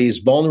hinging on these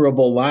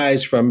vulnerable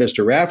lies from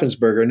Mr.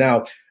 Raffensperger.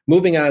 Now,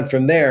 moving on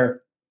from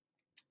there,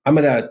 I'm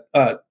going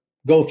to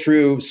go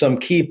through some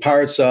key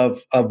parts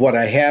of what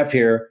I have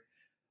here.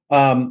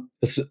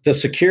 The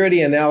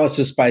security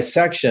analysis by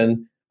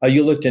section,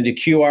 you looked into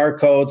QR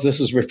codes. This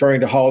is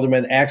referring to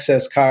Haldeman,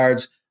 access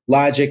cards,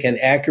 logic and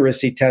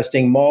accuracy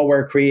testing,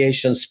 malware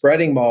creation,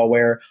 spreading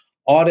malware,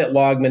 audit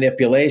log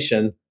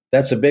manipulation.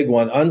 That's a big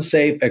one.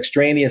 Unsafe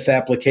extraneous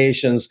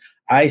applications,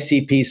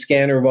 ICP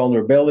scanner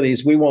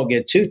vulnerabilities. We won't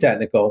get too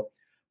technical,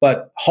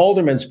 but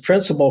Haldeman's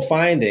principal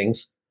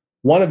findings,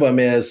 one of them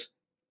is,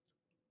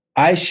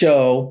 I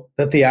show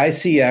that the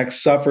ICX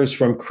suffers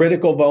from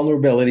critical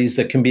vulnerabilities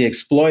that can be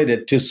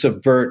exploited to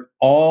subvert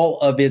all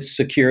of its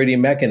security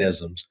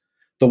mechanisms.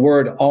 The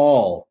word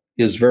all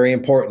is very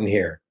important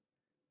here.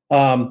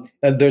 And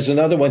there's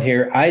another one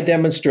here. I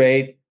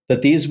demonstrate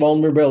that these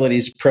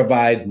vulnerabilities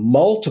provide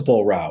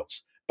multiple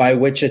routes by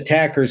which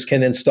attackers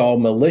can install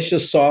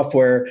malicious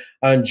software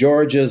on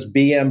Georgia's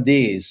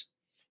BMDs,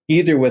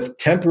 either with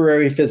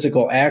temporary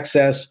physical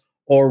access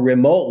or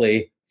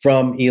remotely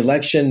from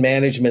election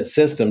management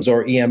systems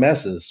or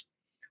EMSs.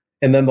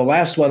 And then the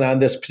last one on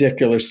this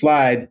particular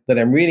slide that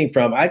I'm reading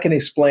from, I can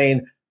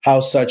explain how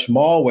such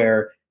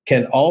malware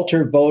can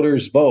alter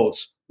voters'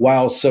 votes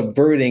while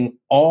subverting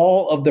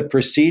all of the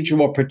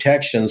procedural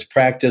protections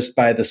practiced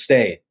by the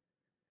state.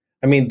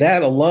 I mean,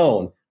 that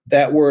alone,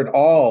 that word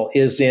all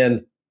is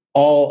in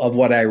all of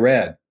what I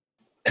read.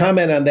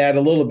 Comment on that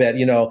a little bit.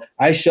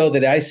 I show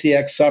that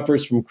ICX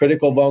suffers from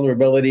critical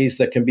vulnerabilities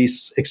that can be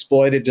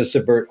exploited to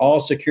subvert all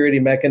security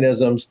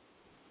mechanisms,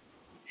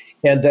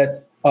 and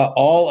that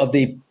all of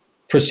the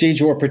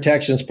procedural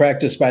protections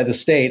practiced by the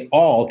state,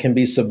 all can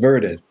be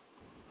subverted.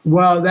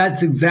 Well,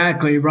 that's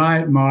exactly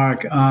right,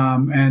 Mark.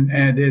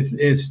 And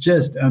it's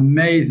just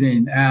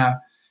amazing.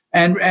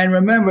 And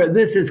remember,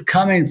 this is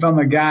coming from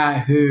a guy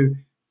who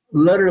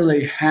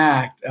literally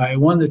hacked,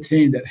 one of the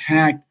team that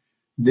hacked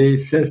the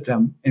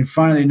system in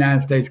front of the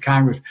United States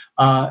Congress.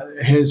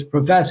 His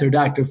professor,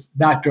 Dr.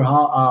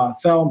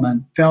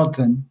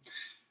 Felton,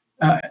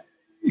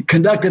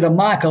 conducted a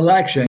mock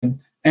election,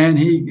 and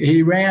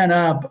he ran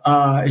up,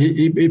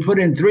 he put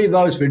in 3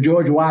 votes for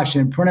George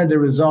Washington, printed the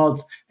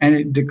results, and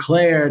it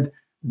declared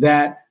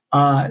that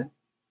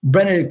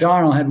Benedict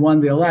Arnold had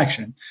won the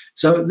election.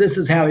 So this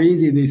is how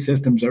easy these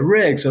systems are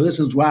rigged. So this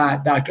is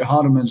why Dr.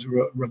 Haldeman's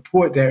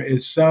report there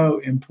is so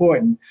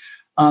important.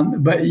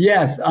 But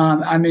yes,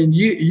 I mean,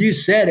 you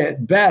said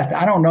it best.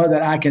 I don't know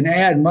that I can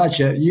add much.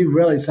 You've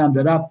really summed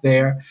it up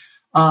there.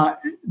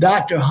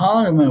 Dr.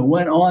 Haldeman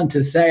went on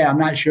to say, I'm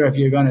not sure if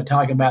you're going to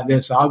talk about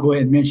this, so I'll go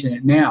ahead and mention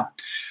it now.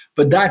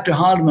 But Dr.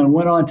 Haldeman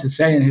went on to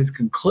say in his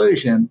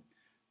conclusion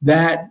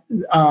that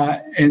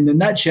in the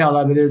nutshell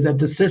of it is that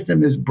the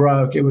system is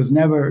broke. It was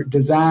never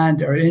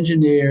designed or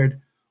engineered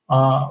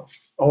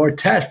or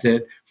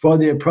tested for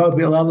the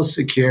appropriate level of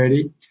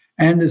security,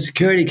 and the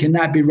security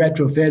cannot be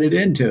retrofitted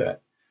into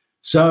it.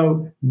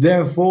 So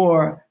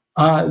therefore,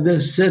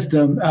 this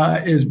system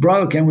is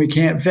broke and we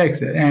can't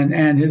fix it.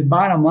 And his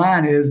bottom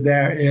line is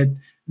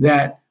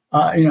that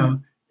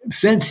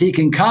since he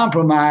can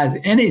compromise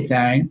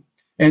anything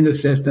in the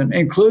system,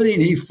 including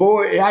he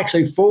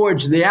actually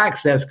forged the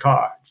access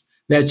cards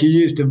that you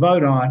used to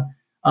vote on,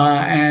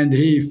 and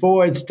he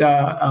forged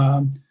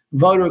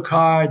voter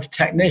cards,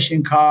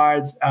 technician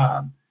cards,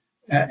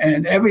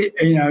 and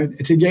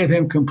to give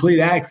him complete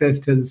access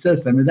to the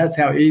system. And that's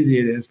how easy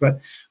it is.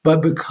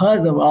 But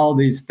because of all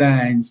these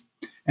things,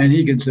 and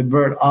he can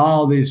subvert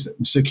all these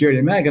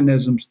security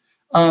mechanisms,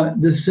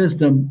 the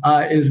system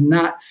is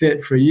not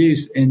fit for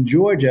use in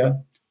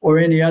Georgia or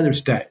any other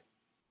state.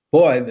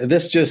 Boy,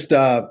 this just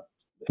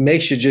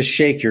makes you just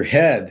shake your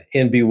head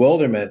in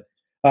bewilderment.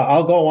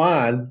 I'll go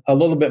on a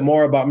little bit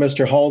more about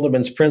Mr.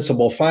 Haldeman's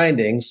principal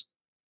findings.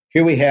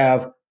 Here we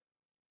have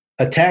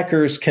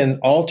attackers can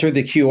alter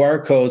the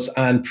QR codes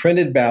on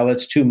printed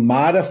ballots to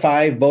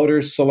modify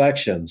voter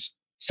selections.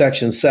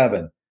 Section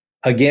 7.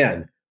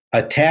 Again,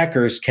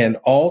 attackers can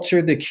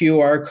alter the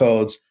QR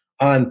codes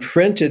on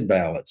printed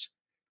ballots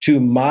to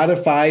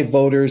modify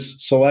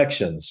voters'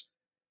 selections.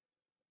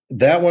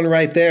 That one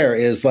right there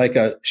is like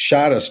a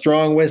shot of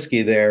strong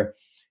whiskey there.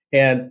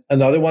 And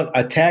another one,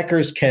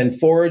 attackers can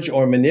forge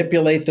or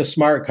manipulate the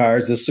smart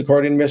cards, this is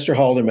according to Mr.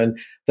 Haldeman,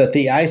 that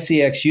the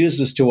ICX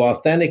uses to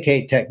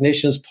authenticate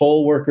technicians,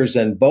 poll workers,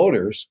 and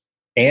voters.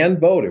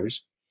 And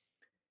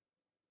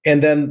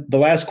then the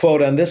last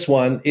quote on this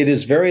one, it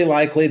is very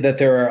likely that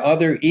there are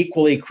other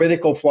equally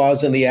critical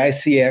flaws in the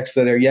ICX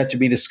that are yet to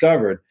be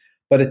discovered,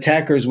 but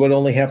attackers would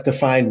only have to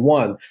find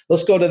one.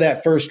 Let's go to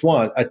that first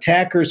one.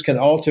 Attackers can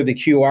alter the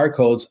QR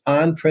codes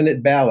on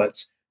printed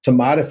ballots to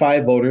modify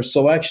voter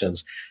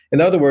selections. In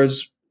other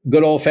words,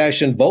 good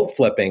old-fashioned vote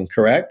flipping,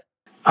 correct?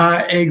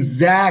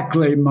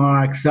 Exactly,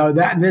 Mark. So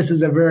this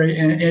is a very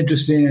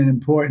interesting and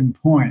important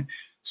point.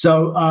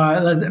 So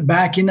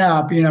backing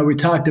up, we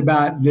talked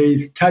about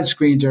these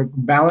touchscreens or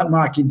ballot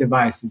marking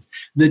devices.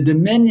 The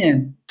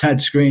Dominion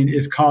touchscreen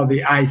is called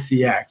the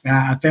ICX. And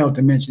I failed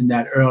to mention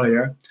that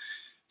earlier.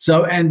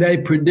 So, and they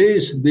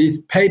produce these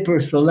paper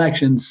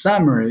selection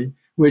summary,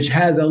 which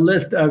has a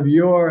list of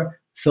your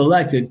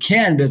selected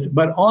candidates,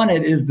 but on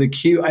it is a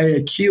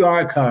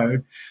QR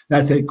code.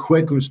 That's a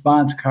quick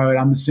response code.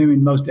 I'm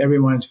assuming most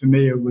everyone is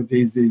familiar with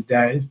these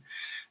days.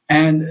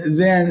 And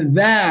then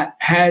that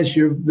has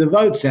the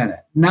votes in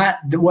it, not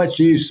what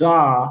you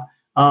saw,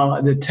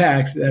 the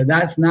text.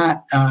 That's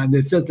not,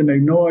 the system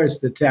ignores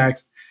the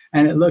text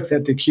and it looks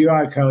at the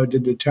QR code to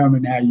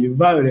determine how you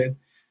voted.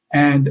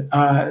 And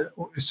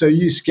so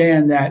you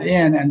scan that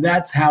in and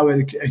that's how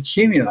it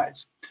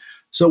accumulates.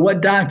 So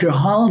what Dr.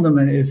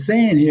 Haldeman is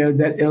saying here,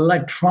 that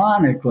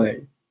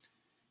electronically,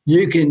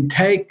 you can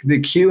take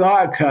the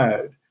QR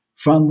code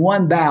from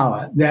one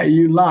ballot that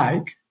you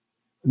like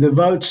the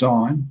votes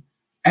on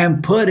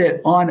and put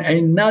it on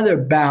another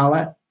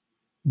ballot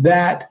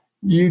that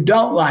you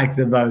don't like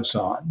the votes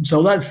on. So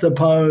let's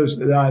suppose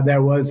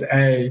there was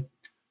a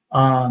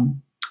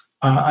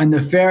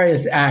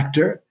nefarious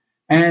actor,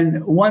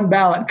 and one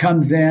ballot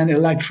comes in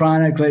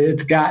electronically.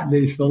 It's got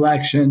these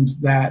selections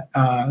that,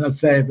 let's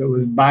say if it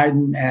was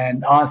Biden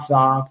and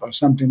Ossoff or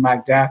something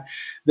like that,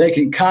 they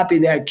can copy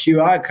that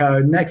QR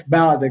code. Next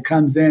ballot that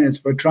comes in is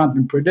for Trump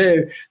and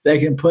Perdue. They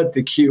can put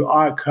the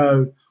QR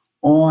code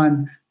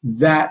on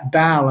that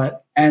ballot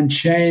and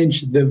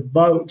change the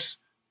votes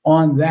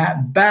on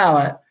that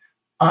ballot,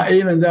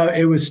 even though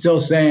it was still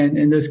saying,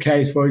 in this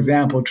case, for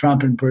example,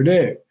 Trump and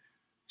Perdue.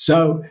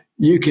 So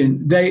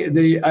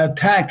the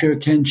attacker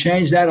can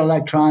change that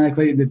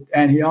electronically.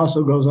 And he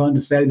also goes on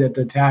to say that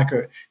the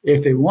attacker,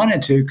 if they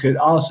wanted to, could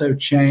also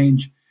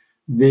change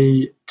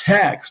the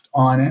text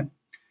on it.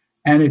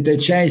 And if they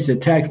change the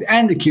text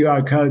and the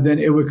QR code, then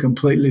it would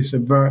completely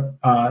subvert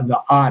the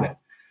audit.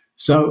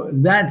 So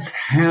that's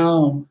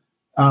how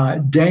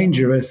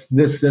dangerous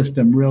this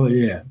system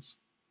really is.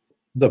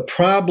 The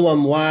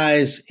problem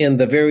lies in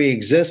the very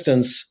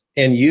existence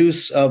and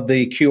use of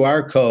the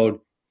QR code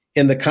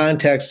in the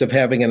context of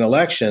having an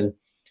election,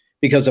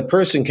 because a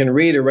person can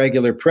read a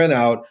regular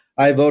printout,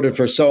 I voted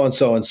for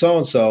so-and-so and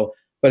so-and-so,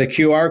 but a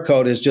QR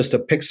code is just a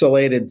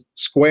pixelated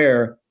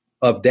square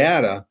of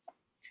data,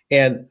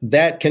 and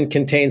that can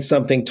contain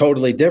something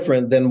totally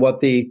different than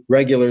what the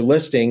regular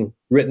listing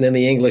written in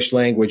the English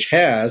language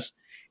has.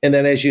 And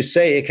then, as you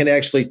say, it can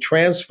actually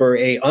transfer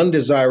a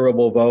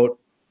undesirable vote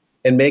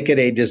and make it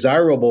a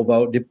desirable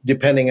vote,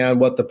 depending on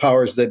what the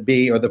powers that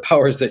be or the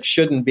powers that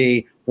shouldn't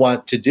be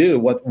want to do,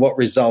 what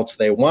results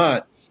they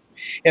want.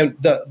 And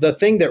the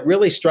thing that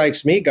really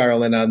strikes me,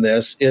 Garland, on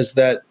this is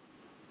that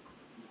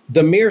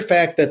the mere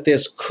fact that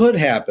this could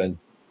happen,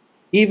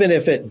 even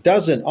if it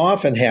doesn't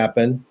often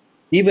happen,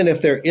 even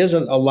if there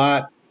isn't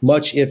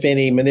much, if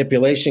any,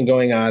 manipulation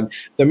going on,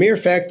 the mere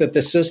fact that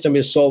the system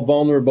is so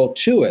vulnerable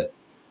to it,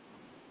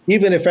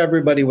 even if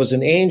everybody was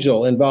an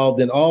angel involved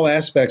in all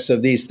aspects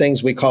of these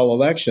things we call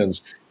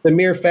elections. The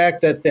mere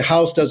fact that the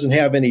house doesn't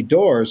have any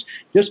doors,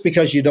 just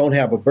because you don't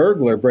have a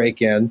burglar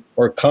break in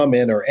or come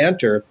in or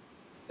enter,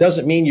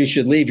 doesn't mean you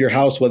should leave your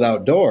house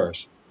without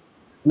doors.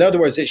 In other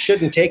words, it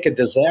shouldn't take a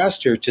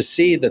disaster to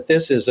see that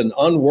this is an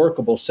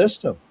unworkable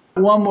system.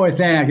 One more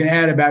thing I can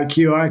add about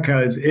QR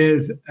codes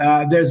is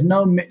there's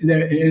no,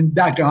 and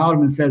Dr.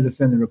 Haldeman says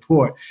this in the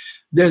report,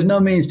 there's no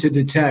means to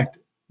detect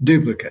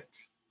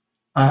duplicates.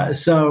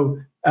 So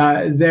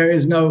there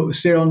is no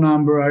serial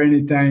number or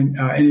anything,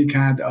 any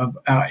kind of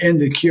in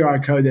the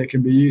QR code that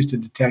can be used to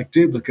detect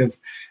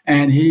duplicates.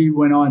 And he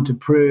went on to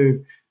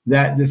prove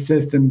that the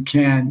system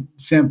can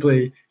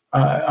simply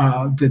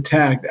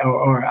detect,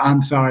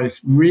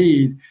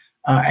 read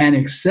and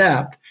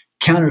accept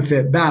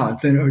counterfeit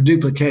ballots or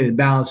duplicated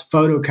ballots,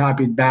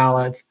 photocopied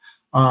ballots.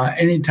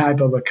 Any type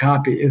of a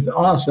copy is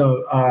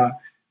also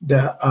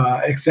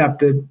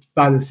accepted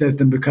by the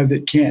system because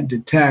it can't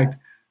detect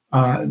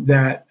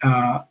that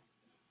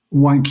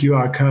one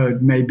QR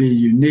code may be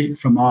unique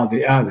from all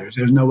the others.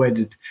 There's no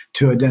way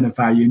to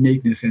identify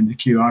uniqueness in the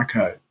QR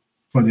code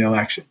for the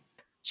election.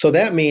 So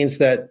that means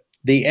that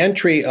the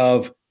entry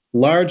of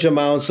large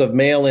amounts of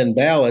mail-in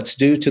ballots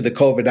due to the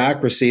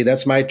COVIDocracy,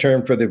 that's my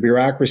term for the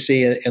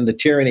bureaucracy and the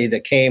tyranny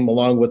that came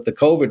along with the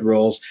COVID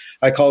rules.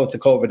 I call it the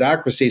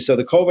COVIDocracy. So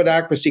the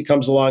COVIDocracy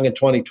comes along in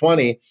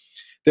 2020.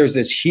 There's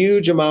this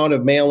huge amount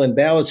of mail-in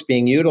ballots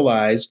being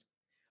utilized,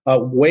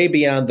 way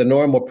beyond the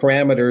normal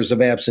parameters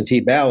of absentee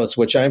ballots,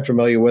 which I'm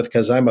familiar with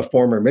because I'm a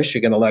former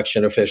Michigan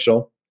election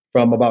official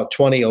from about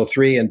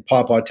 2003 in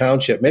Paw Paw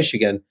Township,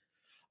 Michigan.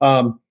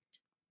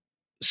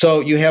 So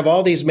you have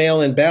all these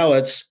mail-in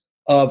ballots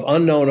of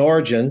unknown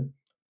origin,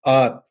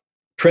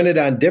 printed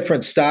on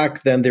different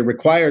stock than the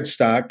required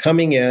stock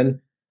coming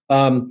in.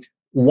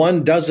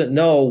 One doesn't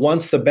know,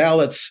 once the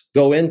ballots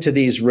go into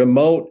these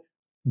remote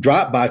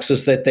drop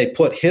boxes that they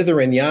put hither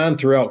and yon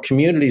throughout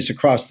communities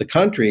across the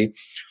country,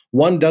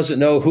 one doesn't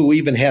know who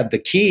even had the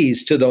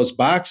keys to those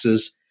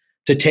boxes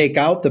to take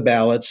out the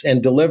ballots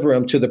and deliver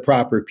them to the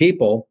proper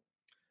people.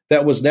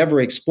 That was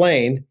never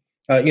explained.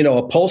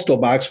 A postal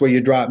box where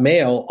you drop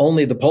mail,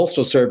 only the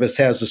Postal Service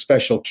has a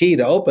special key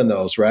to open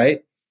those,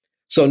 right?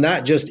 So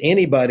not just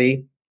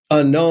anybody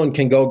unknown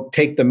can go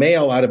take the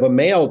mail out of a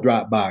mail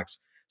drop box.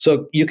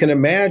 So you can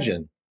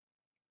imagine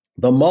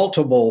the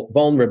multiple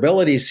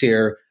vulnerabilities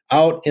here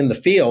out in the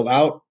field,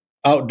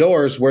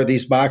 outdoors, where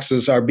these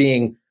boxes are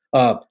being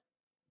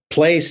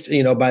placed,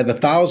 by the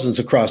thousands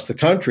across the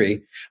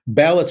country.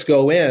 Ballots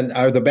go in.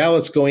 Are the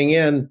ballots going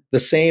in the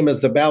same as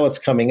the ballots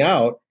coming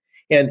out?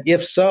 And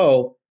if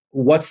so,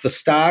 what's the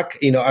stock?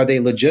 Are they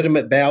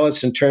legitimate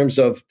ballots in terms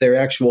of their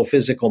actual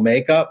physical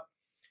makeup?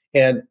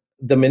 And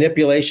the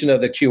manipulation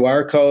of the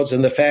QR codes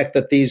and the fact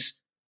that this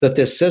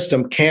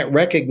system can't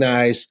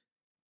recognize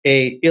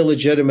a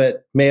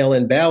illegitimate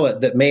mail-in ballot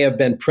that may have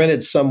been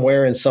printed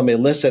somewhere in some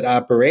illicit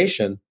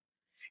operation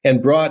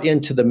and brought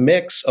into the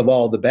mix of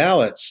all the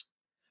ballots.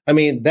 I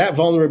mean, that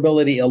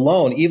vulnerability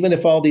alone, even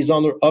if all these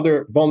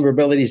other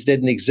vulnerabilities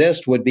didn't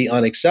exist, would be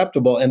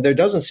unacceptable. And there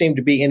doesn't seem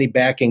to be any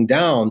backing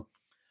down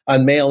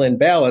on mail-in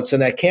ballots.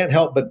 And I can't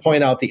help but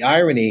point out the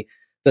irony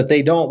that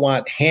they don't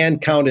want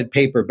hand-counted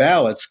paper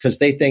ballots because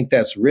they think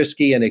that's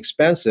risky and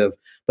expensive,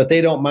 but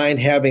they don't mind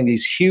having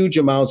these huge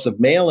amounts of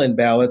mail-in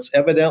ballots.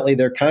 Evidently,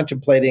 they're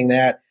contemplating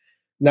that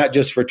not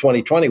just for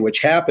 2020, which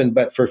happened,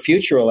 but for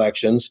future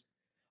elections,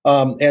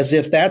 as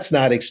if that's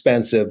not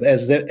expensive,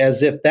 as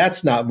if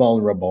that's not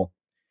vulnerable.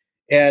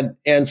 And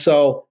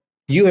so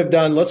you have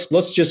done,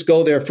 let's just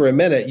go there for a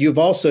minute. You've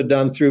also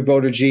done through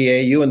Voter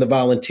GA, you and the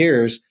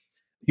volunteers,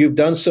 you've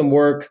done some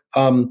work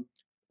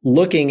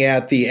looking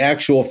at the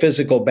actual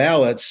physical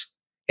ballots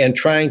and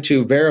trying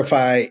to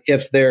verify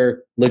if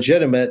they're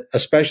legitimate,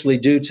 especially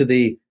due to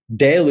the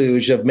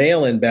deluge of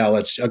mail-in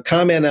ballots.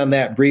 Comment on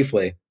that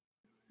briefly.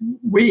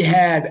 We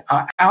had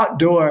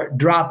outdoor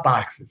drop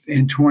boxes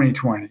in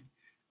 2020,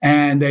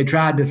 and they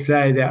tried to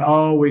say that,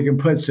 we can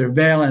put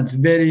surveillance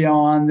video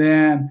on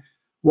them.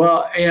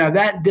 Well,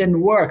 that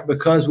didn't work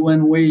because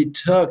when we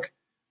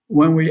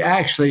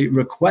actually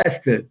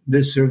requested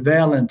the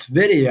surveillance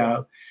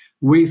video,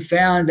 we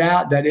found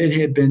out that it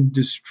had been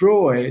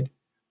destroyed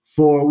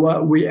for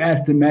what we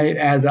estimate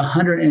as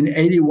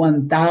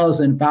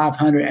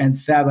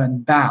 181,507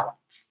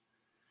 ballots.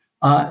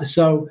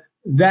 So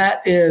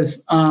that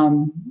is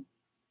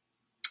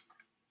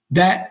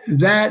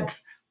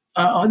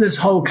this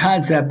whole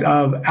concept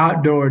of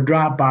outdoor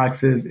drop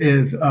boxes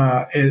is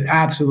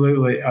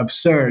absolutely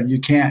absurd. You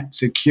can't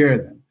secure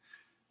them.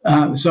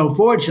 So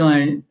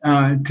fortunately,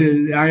 I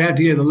have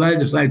to give the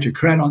legislature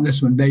credit on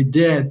this one. They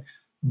did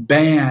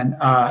ban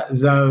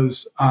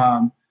those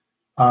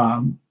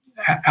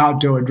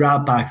outdoor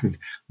drop boxes.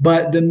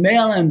 But the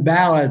mail-in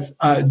ballots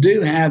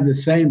do have the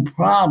same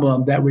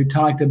problem that we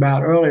talked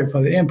about earlier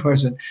for the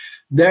in-person.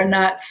 They're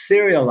not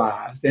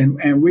serialized,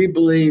 and we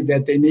believe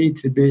that they need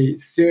to be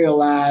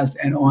serialized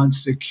and on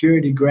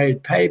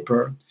security-grade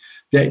paper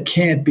that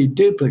can't be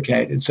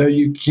duplicated. So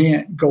you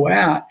can't go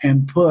out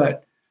and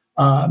put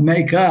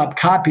make up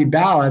copy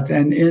ballots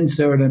and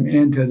insert them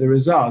into the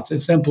results.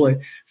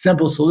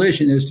 Simple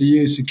solution is to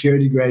use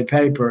security grade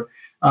paper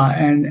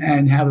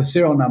and have a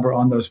serial number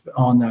on those.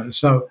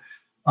 So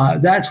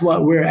that's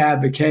what we're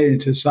advocating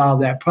to solve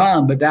that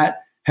problem. But that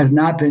has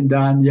not been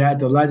done yet.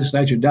 The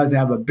legislature does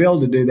have a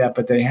bill to do that,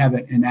 but they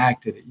haven't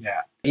enacted it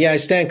yet. Yeah, I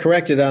stand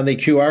corrected on the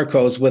QR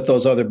codes with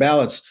those other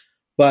ballots,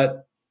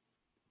 but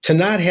to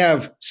not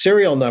have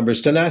serial numbers,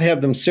 to not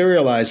have them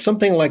serialized,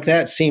 something like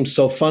that seems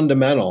so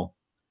fundamental.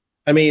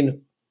 I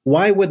mean,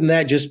 why wouldn't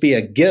that just be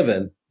a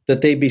given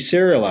that they be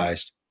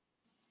serialized?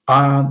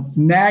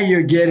 Now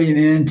you're getting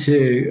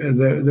into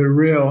the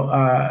real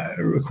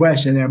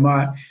question there,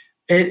 Mark.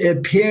 It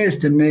appears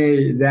to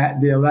me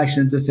that the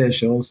elections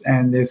officials,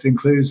 and this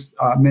includes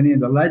many in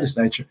the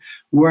legislature,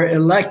 were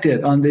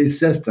elected on these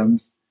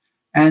systems,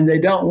 and they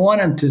don't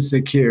want them to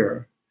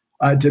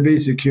be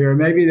secure.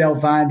 Maybe they'll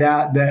find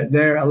out that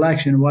their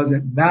election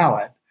wasn't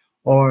valid,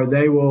 or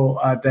they will,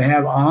 if they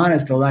have an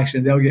honest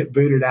election, they'll get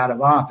booted out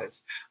of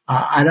office.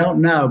 I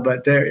don't know,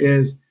 but there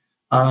is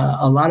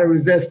a lot of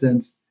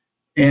resistance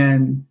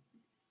in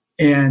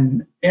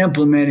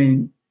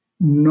implementing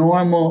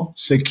normal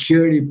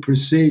security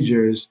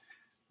procedures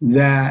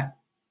that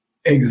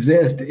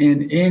exist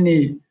in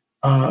any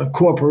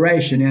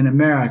corporation in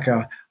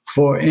America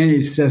for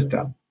any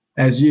system,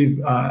 as you've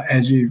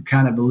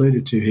kind of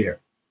alluded to here.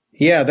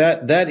 Yeah,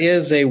 that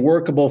is a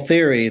workable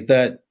theory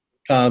that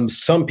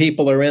some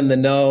people are in the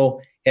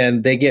know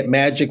and they get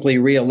magically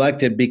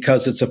reelected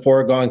because it's a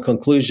foregone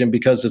conclusion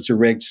because it's a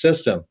rigged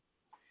system.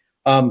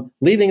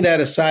 Leaving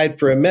that aside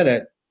for a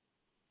minute,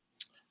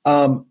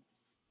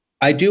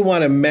 I do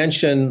want to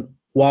mention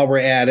while we're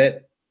at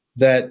it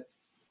that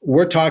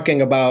we're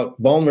talking about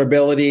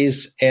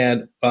vulnerabilities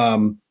and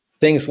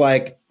things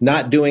like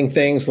not doing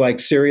things like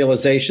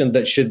serialization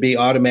that should be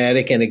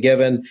automatic and a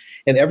given,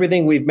 and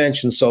everything we've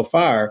mentioned so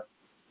far.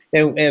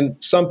 And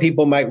some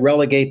people might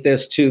relegate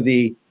this to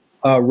the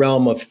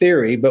realm of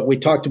theory, but we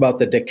talked about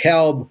the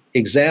DeKalb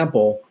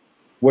example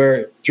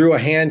where through a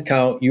hand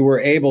count, you were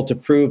able to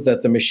prove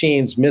that the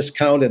machines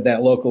miscounted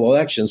that local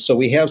election. So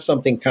we have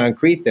something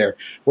concrete there.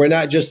 We're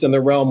not just in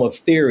the realm of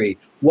theory.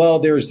 Well,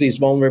 there's these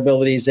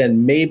vulnerabilities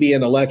and maybe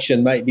an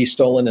election might be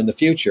stolen in the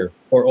future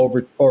or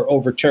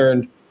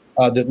overturned,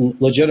 the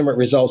legitimate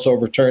results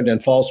overturned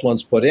and false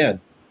ones put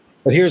in.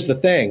 But here's the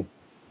thing.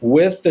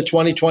 With the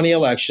 2020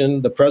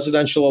 election, the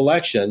presidential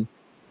election,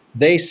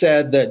 they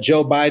said that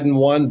Joe Biden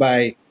won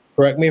by,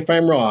 correct me if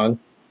I'm wrong,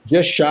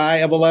 just shy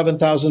of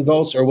 11,000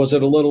 votes, or was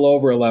it a little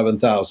over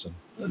 11,000?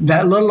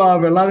 That little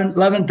over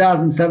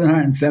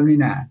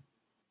 11,779.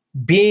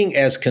 Being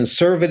as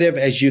conservative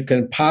as you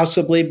can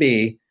possibly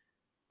be,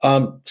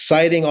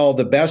 citing all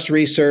the best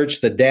research,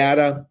 the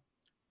data,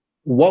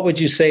 what would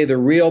you say the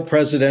real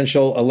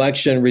presidential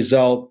election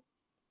result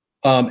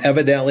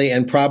evidently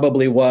and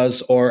probably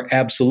was, or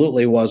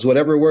absolutely was,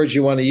 whatever words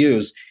you want to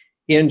use,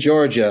 in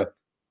Georgia?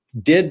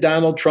 Did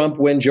Donald Trump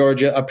win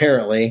Georgia,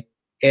 apparently?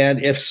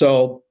 And if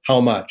so, how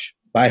much?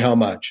 By how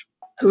much?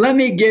 Let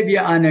me give you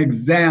an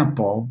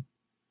example,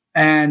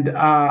 and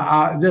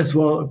this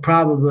will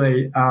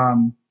probably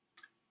kind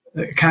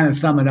of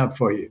sum it up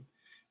for you.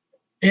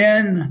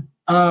 In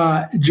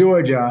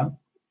Georgia,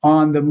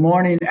 on the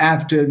morning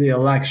after the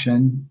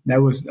election,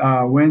 that was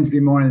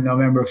Wednesday morning,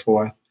 November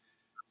 4th,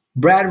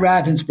 Brad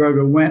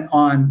Raffensperger went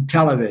on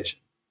television.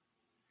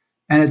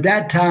 And at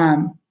that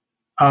time,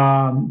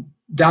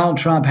 Donald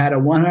Trump had a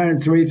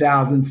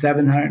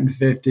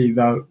 103,750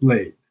 vote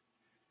lead.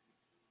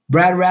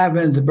 Brad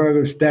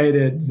Raffensperger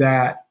stated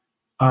that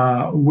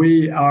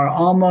we are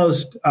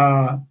almost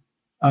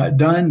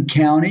done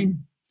counting.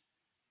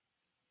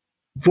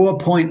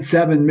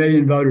 4.7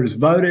 million voters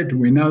voted.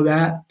 We know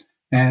that.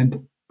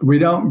 And we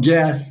don't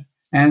guess.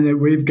 And that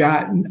we've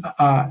got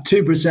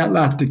 2%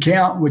 left to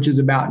count, which is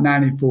about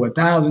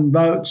 94,000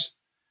 votes.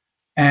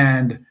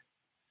 And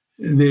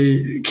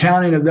the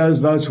counting of those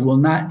votes will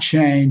not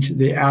change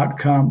the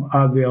outcome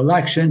of the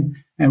election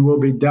and will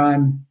be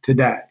done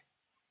today.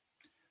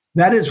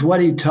 That is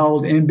what he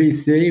told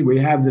NBC. We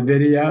have the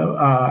video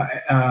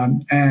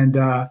and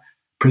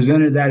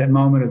presented that at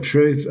Moment of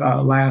Truth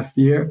last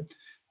year.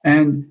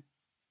 And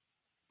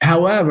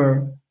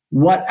however,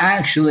 what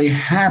actually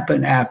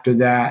happened after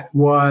that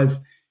was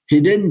he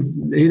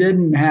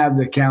didn't have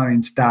the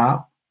counting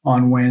stop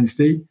on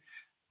Wednesday.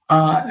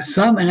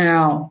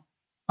 Somehow,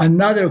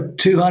 another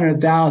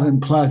 200,000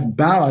 plus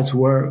ballots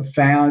were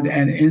found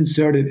and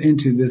inserted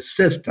into the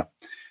system.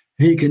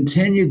 He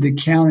continued the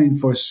counting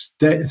for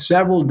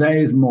several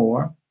days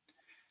more,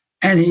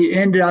 and he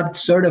ended up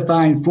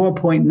certifying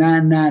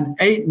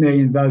 4.998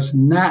 million votes,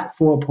 not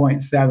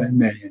 4.7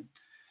 million.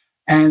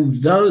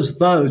 And those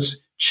votes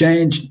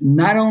changed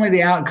not only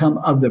the outcome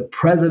of the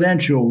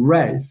presidential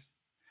race,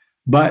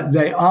 but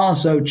they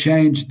also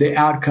changed the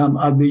outcome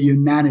of the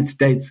United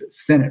States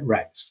Senate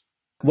race.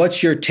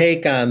 What's your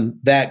take on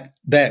that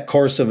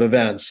course of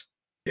events?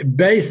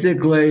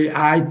 Basically,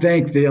 I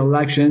think the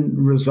election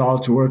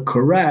results were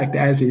correct,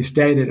 as he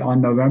stated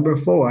on November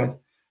 4th.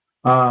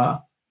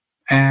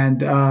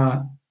 And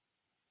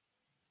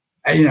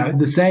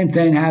The same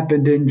thing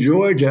happened in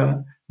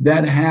Georgia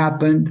that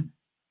happened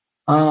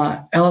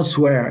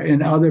elsewhere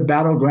in other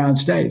battleground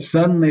states.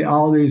 Suddenly,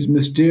 all these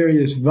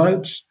mysterious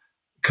votes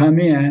come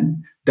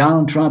in.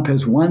 Donald Trump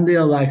has won the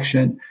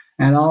election,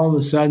 and all of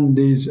a sudden,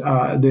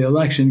 the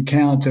election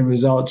counts and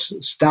results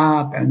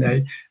stop, and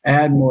they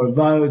add more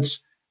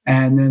votes,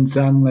 and then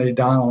suddenly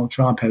Donald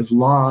Trump has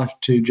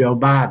lost to Joe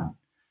Biden.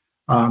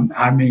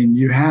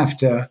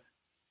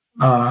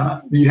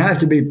 You have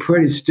to be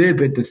pretty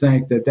stupid to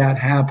think that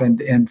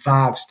happened in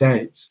 5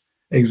 states,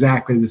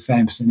 exactly the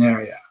same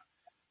scenario.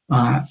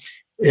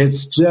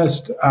 It's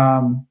just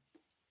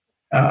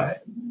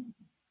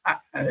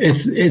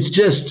it's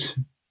just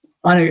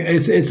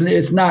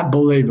it's not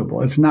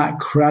believable. It's not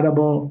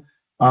credible.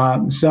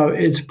 So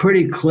it's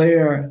pretty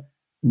clear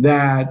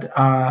that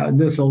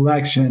this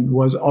election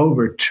was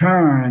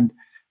overturned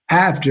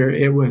after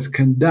it was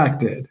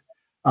conducted,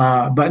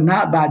 but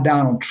not by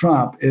Donald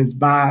Trump. It's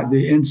by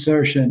the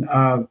insertion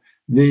of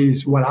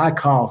these what I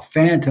call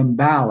phantom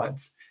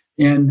ballots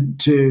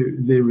into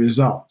the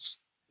results.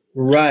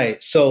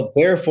 Right. So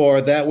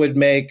therefore, that would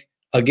make,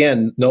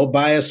 again, no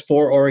bias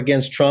for or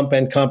against Trump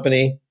and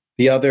company,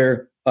 the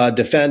other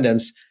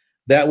defendants.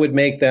 That would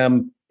make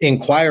them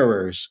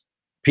inquirers,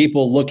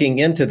 people looking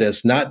into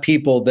this, not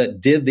people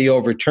that did the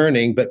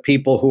overturning, but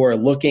people who are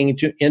looking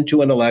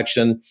into an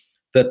election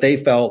that they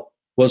felt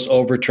was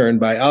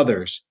overturned by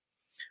others,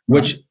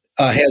 which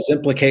has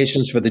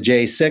implications for the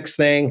J6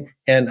 thing,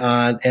 and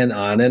on and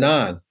on and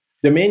on.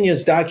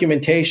 Dominion's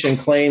documentation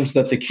claims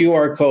that the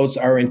QR codes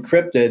are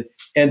encrypted,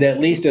 and at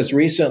least as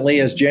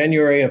recently as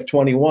January of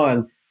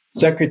 21,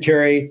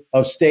 Secretary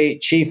of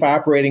State Chief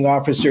Operating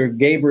Officer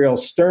Gabriel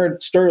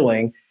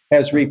Sterling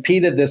has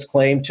repeated this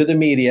claim to the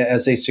media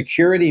as a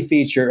security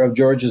feature of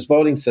Georgia's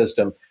voting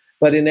system.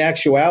 But in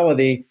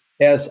actuality,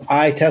 as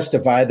I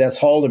testified, that's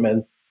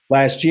Haldeman,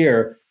 last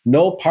year,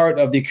 no part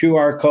of the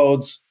QR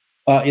codes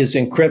is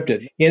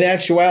encrypted. In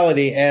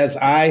actuality, as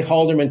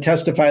Haldeman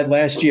testified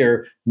last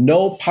year,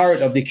 no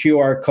part of the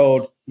QR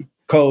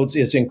codes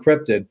is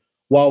encrypted.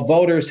 While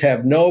voters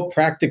have no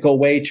practical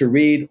way to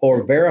read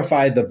or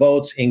verify the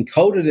votes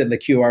encoded in the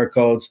QR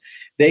codes,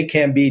 they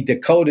can be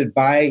decoded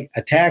by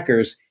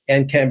attackers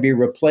and can be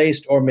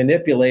replaced or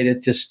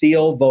manipulated to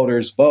steal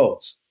voters'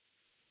 votes.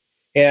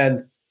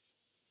 And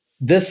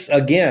this,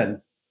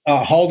 again,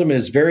 Haldeman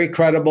is very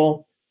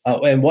credible,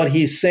 and what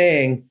he's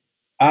saying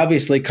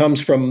obviously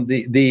comes from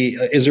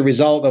is a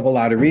result of a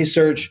lot of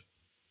research.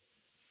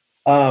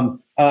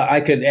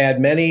 I could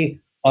add many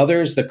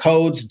others. The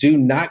codes do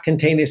not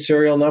contain a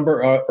serial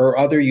number or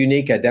other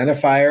unique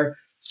identifier.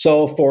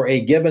 So for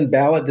a given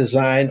ballot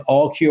design,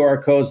 all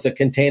QR codes that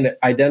contain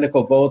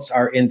identical votes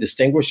are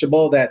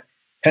indistinguishable. That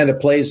kind of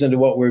plays into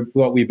what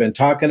we've been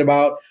talking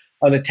about.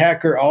 An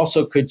attacker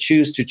also could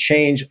choose to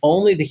change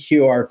only the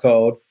QR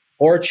code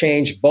or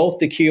change both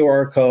the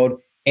QR code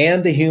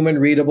and the human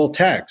readable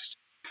text.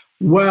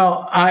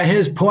 Well,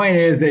 his point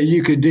is that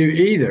you could do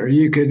either.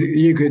 You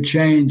could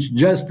change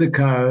just the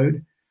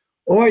code,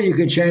 or you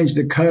could change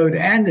the code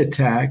and the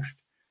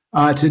text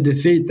to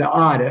defeat the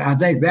audit. I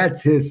think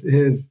that's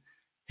his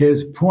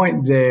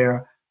point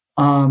there.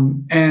 That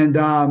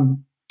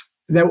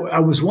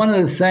was one of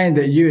the things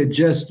that you had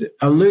just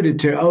alluded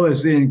to.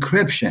 Is the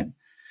encryption.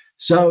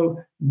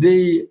 So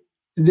the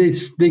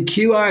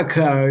QR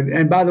code,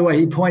 and by the way,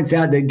 he points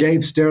out that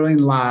Gabe Sterling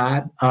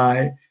lied.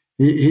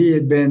 We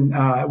had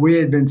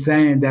been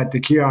saying that the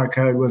QR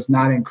code was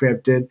not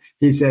encrypted.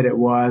 He said it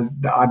was.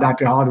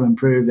 Dr. Haldeman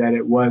proved that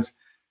it was.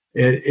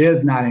 It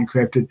is not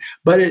encrypted,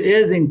 but it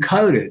is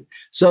encoded.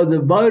 So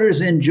the voters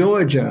in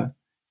Georgia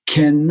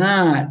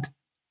cannot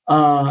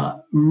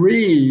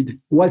read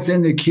what's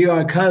in the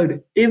QR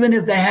code, even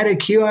if they had a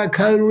QR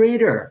code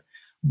reader.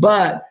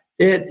 But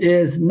it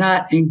is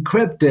not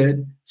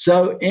encrypted,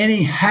 so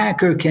any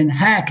hacker can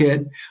hack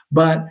it,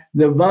 but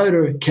the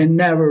voter can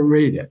never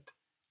read it.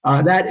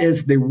 That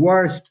is the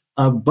worst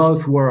of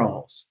both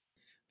worlds.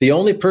 The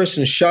only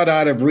person shut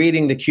out of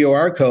reading the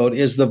QR code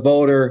is the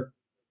voter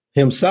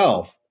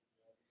himself.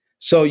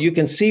 So you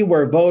can see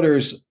where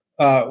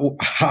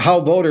how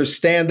voters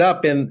stand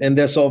up in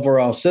this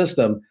overall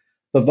system.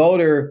 The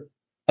voter,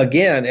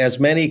 again, as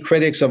many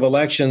critics of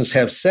elections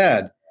have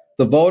said,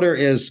 the voter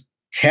is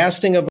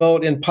casting a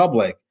vote in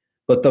public,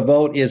 but the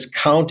vote is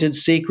counted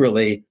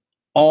secretly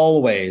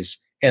always.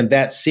 And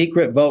that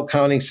secret vote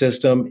counting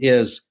system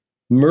is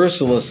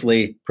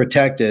mercilessly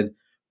protected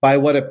by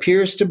what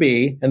appears to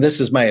be, and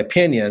this is my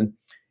opinion,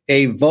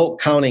 a vote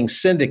counting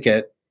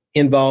syndicate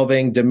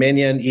involving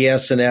Dominion,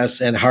 ES&S,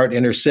 and Hart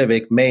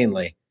InterCivic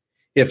mainly.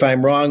 If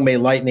I'm wrong, may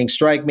lightning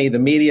strike me. The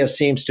media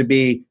seems to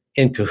be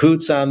in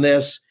cahoots on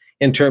this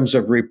in terms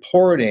of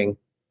reporting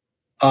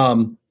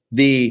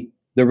the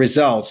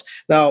results.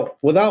 Now,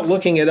 without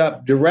looking it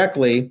up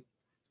directly,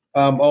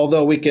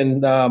 although we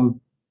can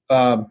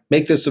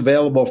make this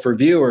available for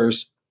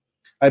viewers,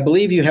 I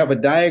believe you have a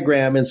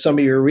diagram in some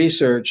of your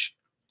research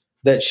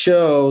that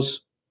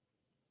shows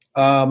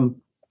how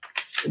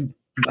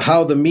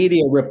the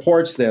media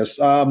reports this.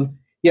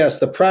 Yes,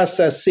 the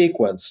process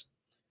sequence.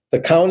 the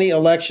county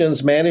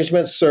elections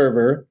management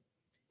server,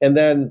 and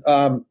then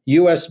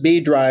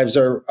USB drives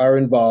are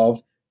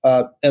involved.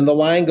 And the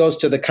line goes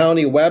to the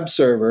county web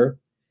server,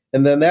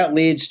 and then that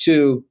leads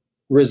to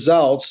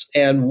results.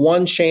 And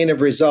one chain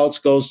of results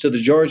goes to the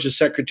Georgia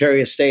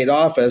Secretary of State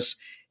office,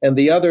 and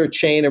the other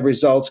chain of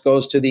results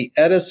goes to the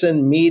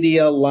Edison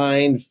Media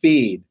line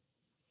feed.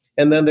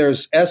 And then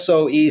there's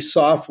SOE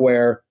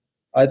software.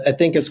 I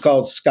think it's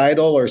called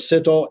Scytl or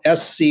Scytl,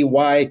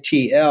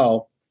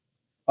 SCYTL.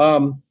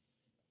 And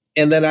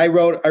then I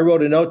wrote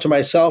a note to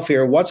myself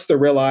here. What's the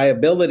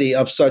reliability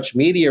of such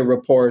media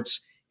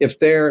reports if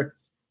they're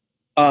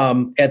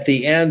at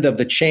the end of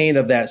the chain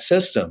of that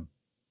system?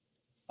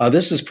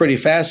 This is pretty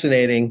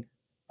fascinating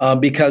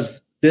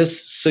because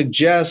this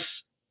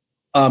suggests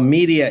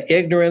media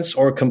ignorance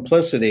or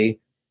complicity.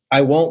 I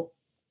won't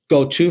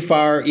go too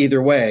far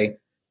either way,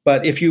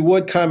 but if you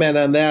would comment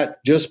on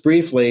that just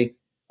briefly,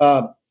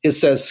 it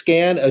says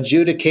scan,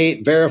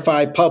 adjudicate,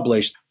 verify,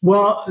 publish.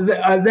 Well,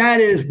 that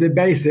is the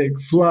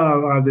basic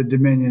flow of the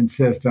Dominion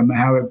system,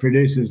 how it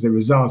produces the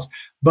results.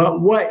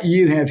 But what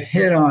you have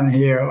hit on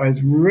here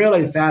is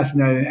really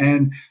fascinating.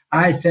 And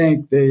I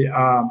think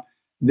the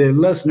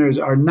listeners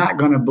are not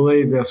going to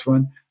believe this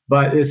one,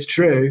 but it's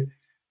true.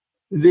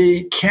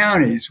 The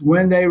counties,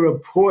 when they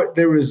report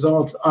the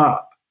results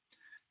up,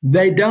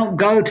 they don't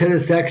go to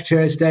the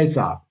Secretary of State's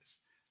office.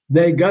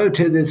 They go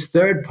to this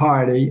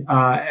third-party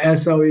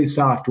SOE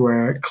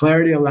software,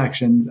 Clarity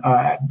Elections,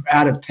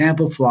 out of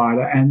Tampa,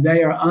 Florida, and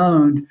they are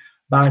owned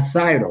by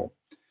Scytl.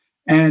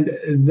 And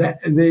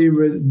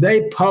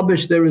they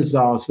publish the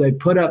results. They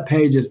put up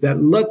pages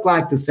that look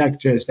like the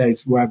Secretary of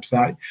State's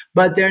website,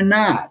 but they're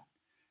not.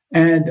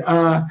 And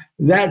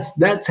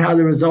that's how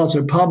the results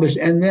are published.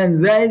 And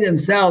then they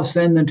themselves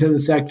send them to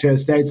the Secretary of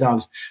State's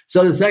office.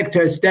 So the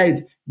Secretary of State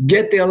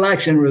get the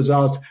election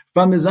results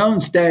from his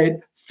own state,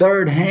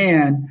 third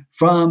hand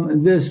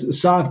from this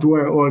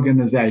software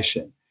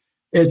organization.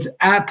 It's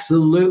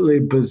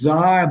absolutely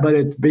bizarre, but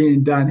it's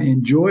being done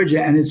in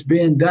Georgia, and it's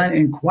being done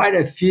in quite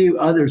a few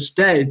other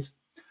states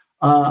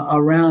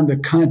around the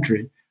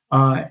country.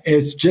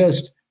 It's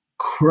just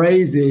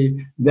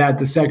crazy that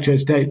the Secretary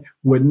of State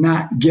would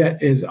not get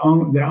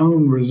their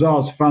own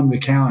results from the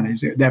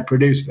counties that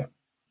produce them.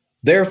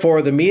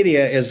 Therefore, the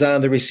media is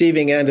on the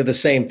receiving end of the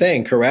same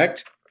thing,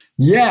 correct?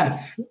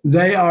 Yes,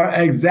 they are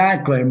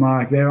exactly,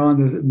 Mark. They're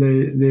on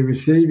the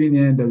receiving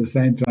end of the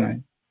same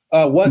thing.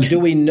 What do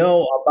we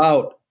know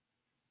about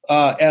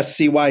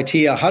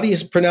SCYT? How do you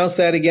pronounce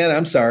that again?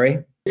 I'm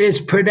sorry.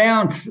 It's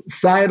pronounced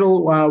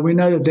Scytl. We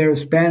know that they're a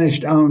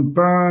Spanish-owned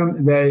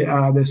firm.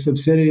 The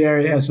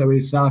subsidiary SOE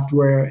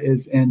Software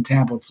is in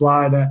Tampa,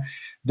 Florida.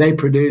 They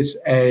produce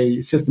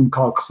a system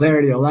called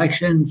Clarity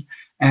Elections,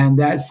 and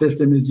that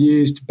system is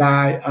used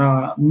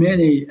by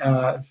many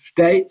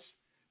states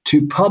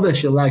to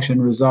publish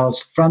election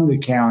results from the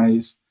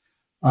counties.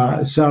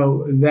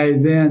 So they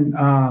then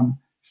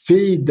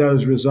feed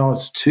those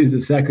results to the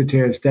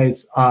Secretary of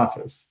State's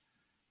office,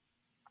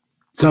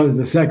 so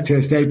the Secretary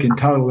of State can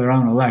total their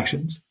own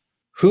elections.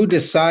 Who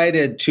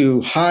decided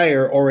to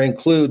hire or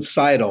include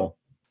Scytl?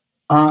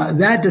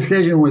 That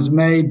decision was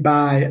made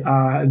by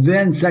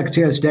then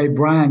Secretary of State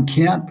Brian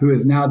Kemp, who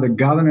is now the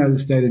governor of the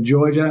state of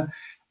Georgia,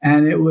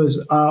 and it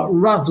was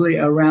roughly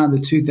around the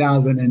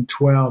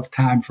 2012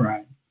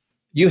 timeframe.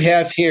 You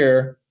have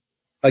here,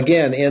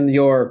 again, in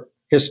your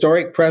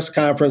historic press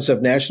conference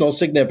of national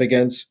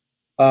significance,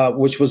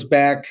 which was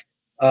back,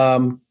 I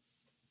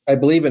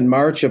believe, in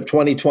March of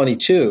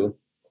 2022.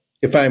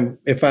 If I'm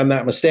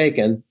not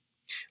mistaken,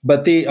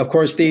 but of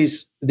course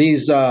this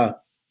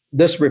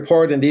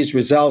report and these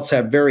results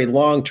have very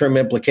long-term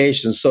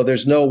implications, so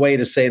there's no way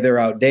to say they're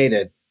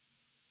outdated.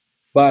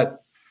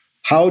 But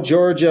how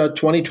Georgia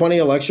 2020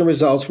 election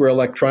results were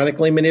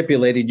electronically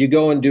manipulated, you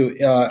go into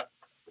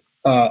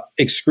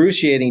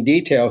excruciating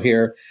detail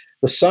here.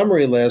 The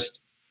summary list: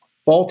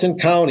 Fulton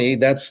County,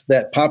 that's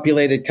that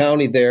populated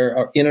county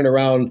there in and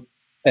around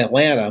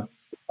Atlanta,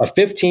 a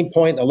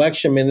 15-point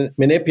election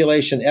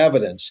manipulation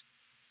evidence.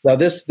 Now,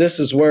 this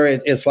is where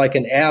it's like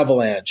an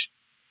avalanche.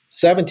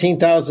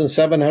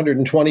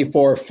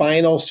 17,724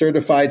 final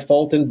certified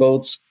Fulton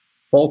votes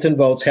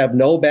have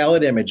no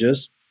ballot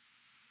images.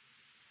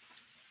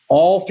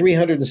 All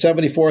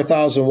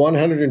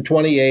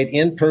 374,128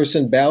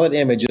 in-person ballot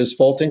images,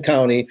 Fulton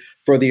County,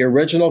 for the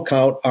original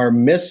count are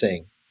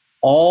missing.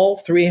 All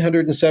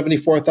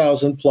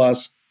 374,000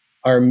 plus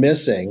are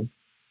missing.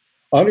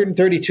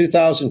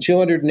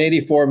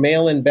 132,284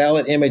 mail-in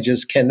ballot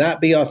images cannot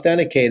be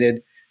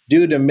authenticated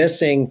due to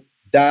missing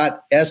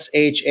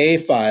 .sha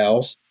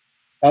files.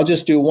 I'll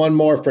just do one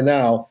more for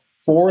now.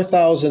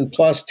 4,000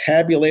 plus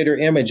tabulator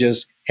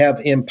images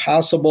have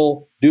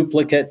impossible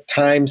duplicate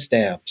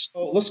timestamps.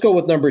 So let's go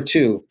with number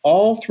 2.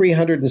 All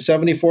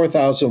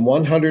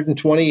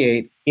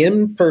 374,128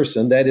 in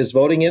person, that is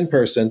voting in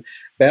person,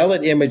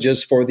 ballot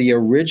images for the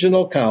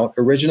original count,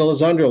 original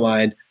is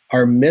underlined,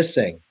 are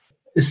missing.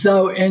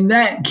 So in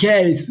that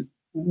case,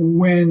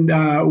 when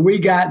we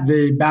got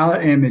the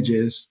ballot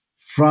images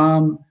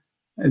from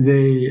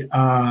the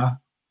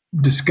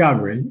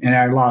discovery in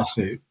our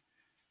lawsuit.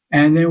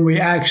 And then we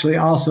actually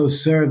also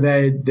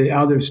surveyed the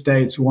other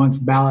states once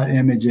ballot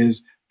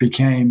images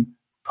became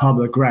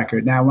public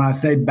record. Now, when I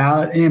say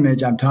ballot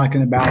image, I'm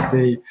talking about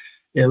the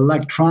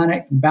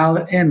electronic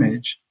ballot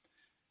image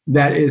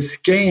that is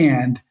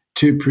scanned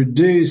to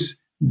produce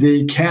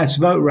the cast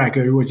vote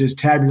record, which is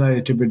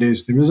tabulated to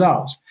produce the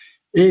results.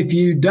 If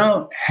you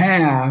don't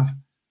have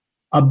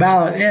a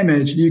ballot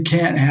image, you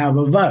can't have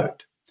a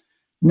vote.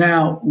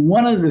 Now,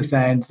 one of the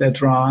things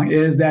that's wrong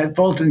is that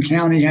Fulton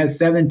County has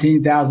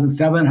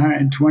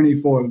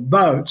 17,724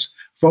 votes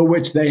for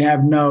which they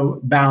have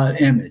no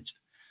ballot image.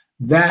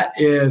 That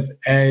is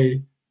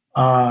a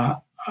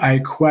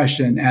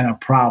question and a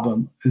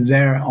problem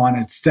there on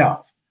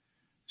itself.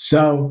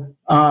 So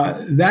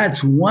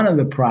that's one of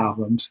the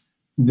problems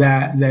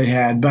that they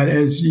had. But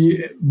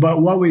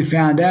what we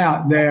found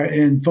out there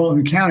in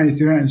Fulton County,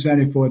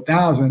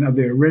 374,000 of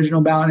the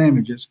original ballot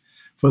images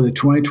for the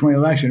 2020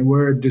 election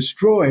were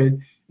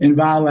destroyed in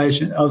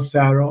violation of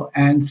federal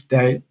and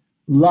state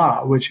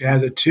law, which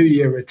has a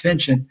 2-year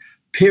retention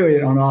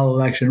period on all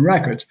election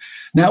records.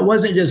 Now, it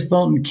wasn't just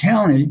Fulton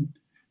County.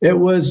 It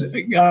was,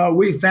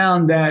 we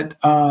found that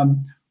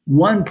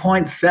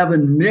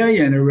 1.7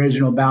 million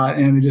original ballot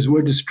images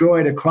were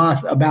destroyed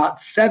across about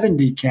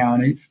 70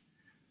 counties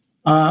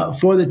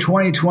for the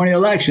 2020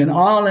 election,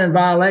 all in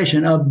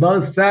violation of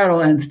both federal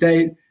and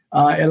state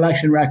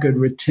election record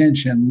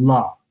retention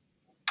law.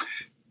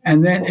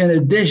 And then in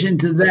addition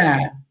to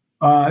that,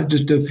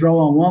 just to throw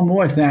on one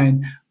more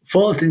thing,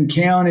 Fulton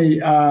County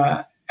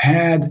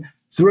had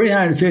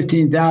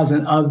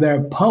 315,000 of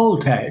their poll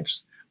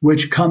tapes,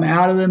 which come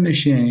out of the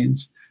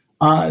machines.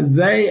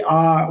 They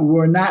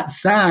were not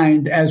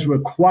signed as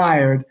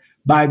required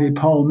by the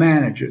poll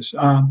managers.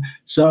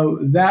 So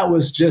that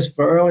was just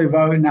for early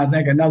voting. I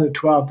think another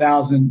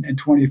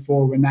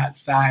 12,024 were not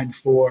signed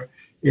for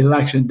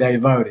election day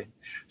voting.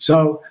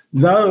 So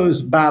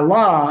those, by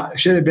law,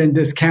 should have been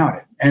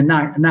discounted and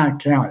not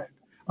counted.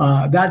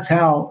 That's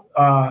how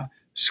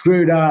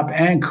screwed up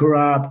and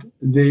corrupt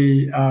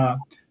the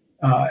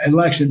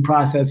election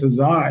processes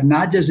are,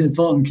 not just in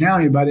Fulton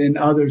County, but in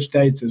other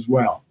states as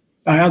well,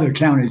 other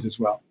counties as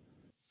well.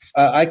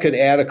 I could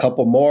add a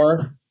couple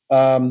more.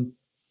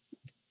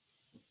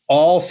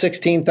 All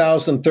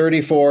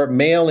 16,034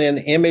 mail-in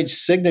image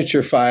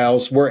signature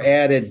files were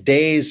added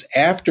days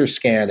after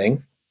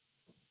scanning.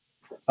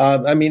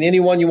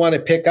 Anyone you want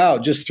to pick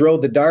out, just throw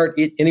the dart,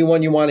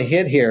 anyone you want to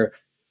hit here.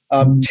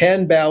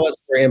 10 ballots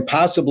were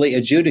impossibly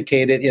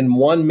adjudicated in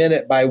 1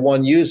 minute by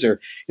one user.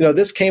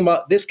 This came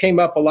up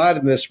a lot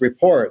in this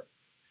report.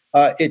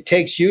 It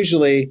takes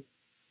usually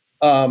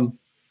a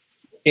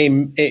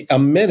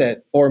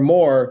minute or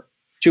more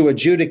to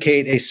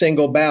adjudicate a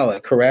single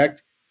ballot,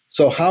 correct?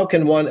 So how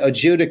can one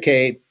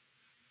adjudicate,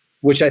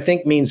 which I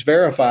think means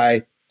verify,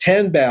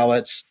 10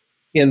 ballots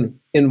in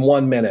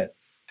 1 minute?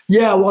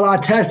 Yeah, well, I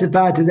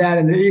testified to that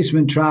in the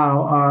Eastman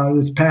trial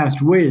this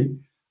past week.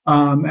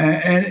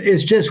 And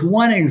it's just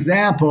one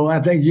example. I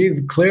think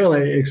you've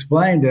clearly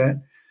explained it,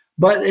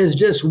 but it's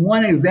just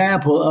one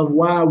example of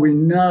why we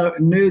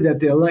knew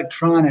that the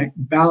electronic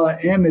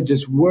ballot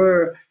images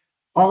were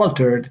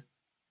altered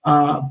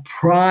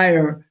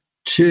prior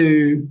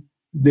to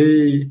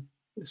the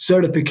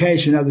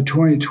certification of the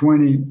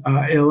 2020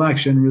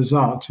 election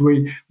results.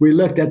 We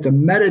looked at the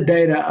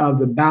metadata of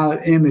the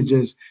ballot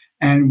images,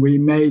 and we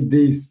made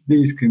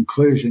these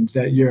conclusions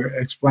that you're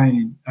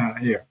explaining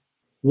here.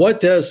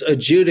 What does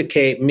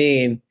adjudicate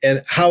mean,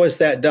 and how is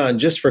that done,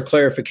 just for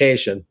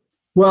clarification?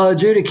 Well,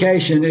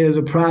 adjudication is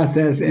a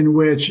process in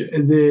which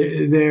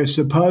there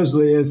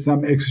supposedly is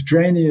some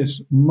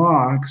extraneous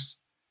marks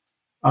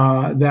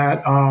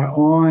that are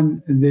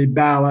on the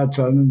ballots,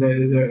 on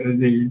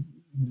the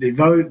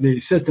vote. The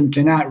system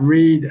cannot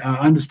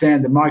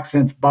understand the mark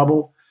sense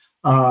bubble,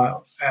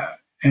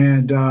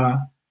 and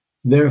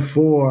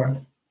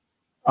therefore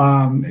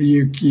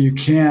you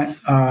can't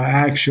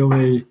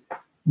actually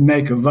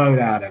make a vote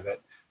out of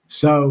it.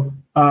 So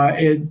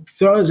it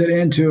throws it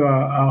into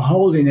a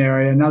holding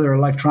area, another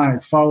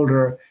electronic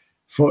folder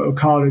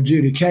called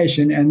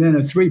adjudication, and then a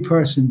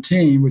 3-person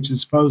team, which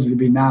is supposed to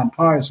be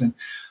nonpartisan,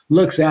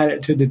 looks at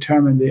it to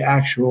determine the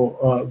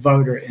actual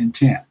voter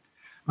intent.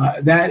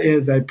 That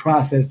is a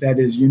process that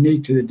is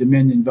unique to the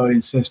Dominion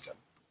voting system.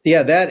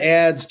 Yeah, that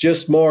adds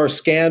just more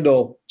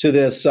scandal to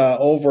this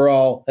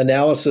overall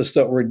analysis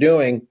that we're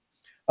doing.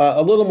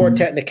 A little more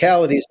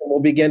technicalities, and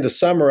we'll begin to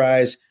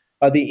summarize.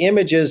 The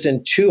images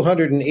in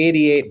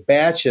 288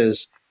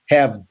 batches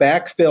have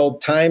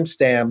backfilled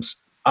timestamps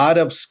out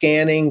of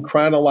scanning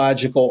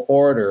chronological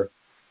order.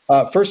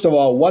 First of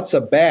all, what's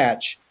a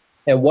batch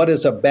and what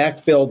is a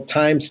backfilled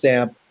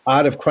timestamp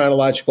out of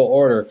chronological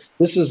order?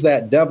 This is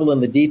that devil in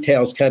the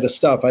details kind of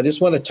stuff. I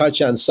just want to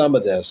touch on some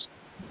of this.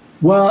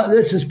 Well,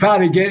 this is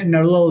probably getting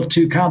a little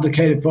too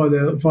complicated for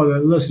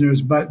the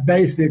listeners, but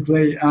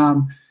basically,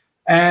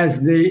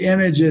 as the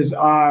images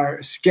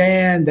are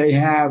scanned, they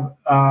have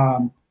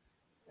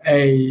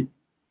a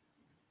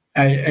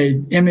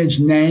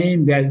image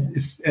name that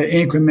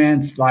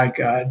increments like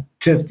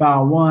TIFF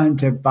file 1,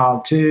 TIFF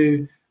file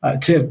 2,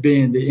 TIFF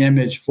being the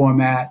image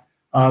format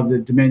of the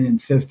Dominion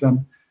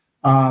system.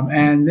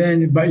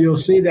 But you'll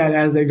see that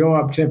as they go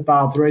up TIFF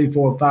file 3,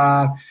 4,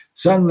 5,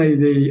 suddenly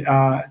the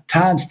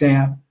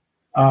timestamp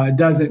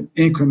doesn't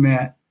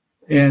increment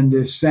in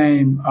the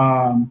same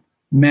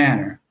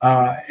manner,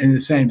 in the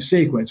same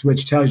sequence,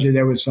 which tells you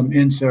there was some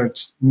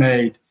inserts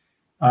made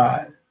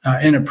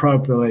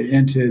inappropriately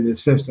into the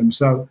system.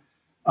 So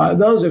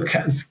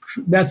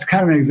that's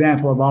kind of an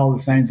example of all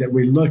the things that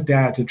we looked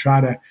at to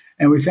try to,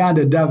 and we found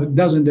a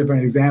dozen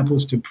different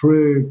examples to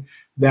prove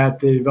that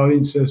the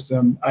voting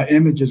system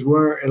images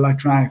were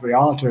electronically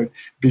altered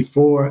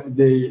before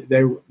the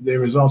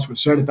results were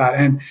certified.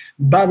 And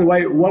by the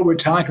way, what we're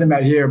talking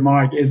about here,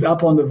 Mark, is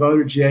up on the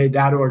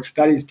voterga.org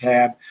studies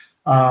tab.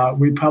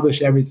 We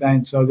publish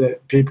everything so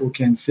that people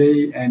can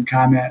see and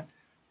comment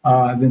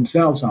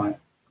themselves on it.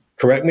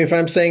 Correct me if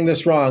I'm saying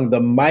this wrong.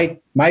 The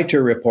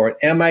MITRE report,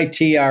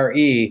 MITRE,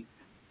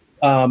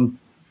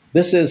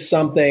 this is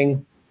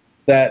something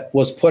that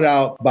was put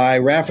out by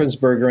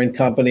Raffensperger and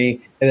Company.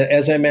 And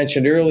as I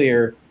mentioned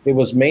earlier, it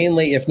was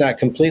mainly, if not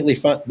completely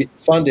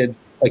funded,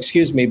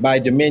 by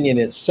Dominion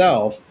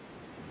itself.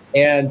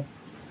 And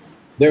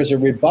there's a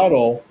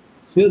rebuttal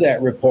to that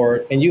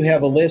report. And you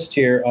have a list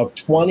here of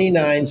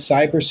 29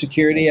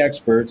 cybersecurity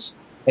experts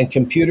and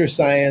computer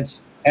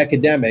science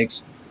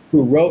academics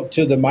who wrote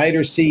to the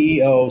MITRE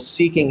CEO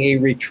seeking a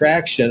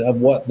retraction of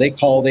what they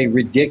called a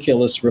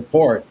ridiculous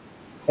report.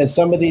 And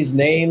some of these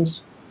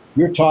names,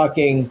 you're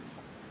talking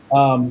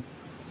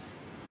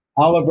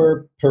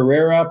Oliver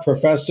Pereira,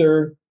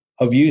 professor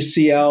of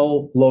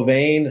UCL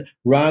Louvain,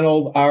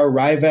 Ronald R.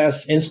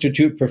 Rivest,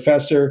 Institute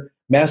professor,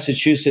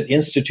 Massachusetts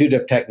Institute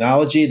of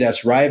Technology,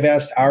 that's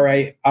Rivest,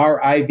 R-I-V-E-S-T.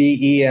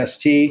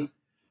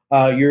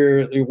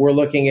 We're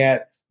looking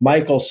at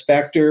Michael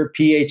Spector,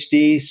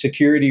 PhD,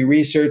 security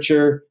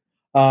researcher,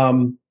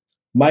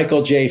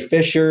 Michael J.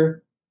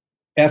 Fisher,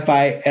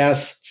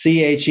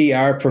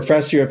 Fischer,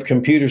 professor of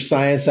computer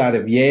science out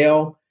of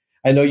Yale.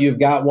 I know you've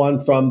got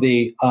one from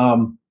the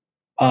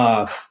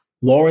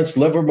Lawrence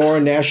Livermore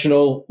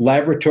National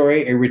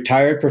Laboratory, a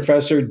retired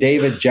professor,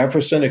 David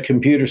Jefferson, a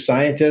computer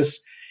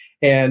scientist,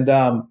 and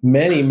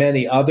many,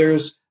 many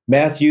others.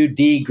 Matthew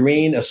D.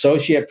 Green,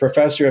 associate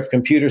professor of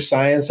computer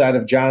science out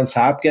of Johns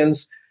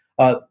Hopkins.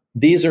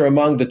 These are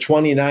among the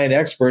 29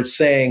 experts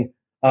saying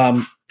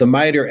the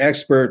MITRE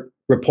expert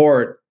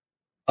report,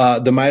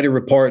 the MITRE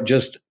report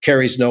just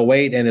carries no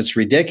weight and it's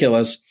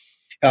ridiculous.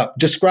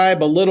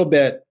 Describe a little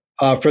bit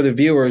for the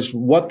viewers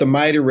what the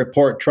MITRE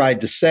report tried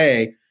to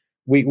say.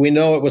 We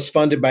know it was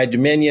funded by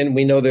Dominion.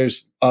 We know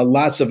there's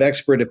lots of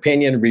expert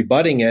opinion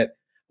rebutting it.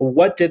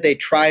 What did they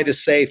try to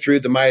say through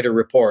the MITRE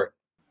report?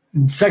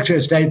 The Secretary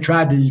of State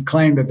tried to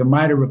claim that the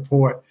MITRE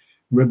report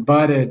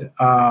rebutted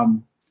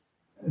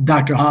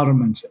Dr.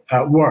 Haldeman's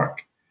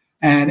work.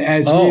 And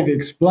as you've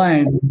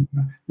explained,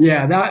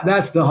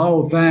 that's the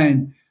whole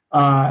thing.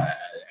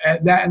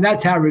 And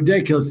that's how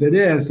ridiculous it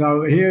is.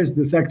 So here's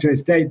the Secretary of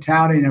State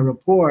touting a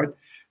report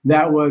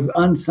that was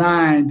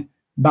unsigned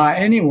by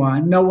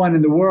anyone. No one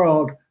in the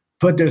world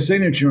put their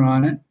signature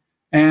on it.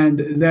 And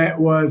that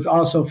was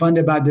also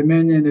funded by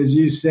Dominion, as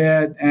you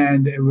said,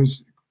 and it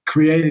was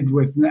created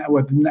with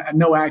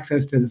no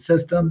access to the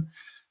system.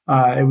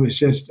 It was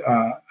just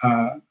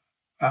a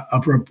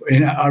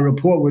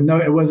report with no,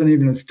 it wasn't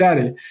even a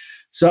study.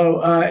 So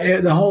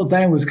the whole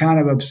thing was kind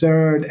of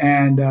absurd.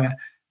 And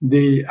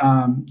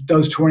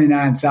those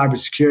 29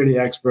 cybersecurity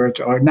experts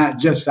are not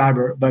just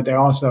cyber, but they're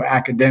also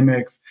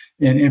academics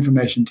in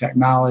information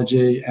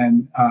technology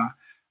and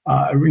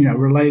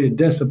related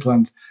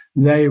disciplines.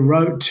 They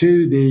wrote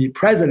to the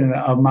president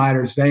of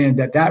MITRE saying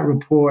that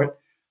report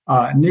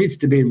needs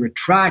to be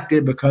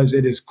retracted because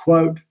it is,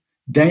 quote,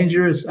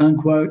 dangerous,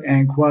 unquote,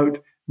 and,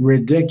 quote,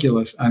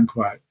 ridiculous,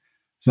 unquote.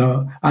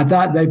 So I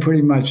thought they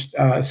pretty much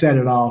said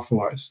it all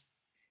for us.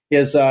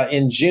 Is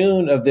in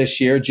June of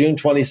this year, June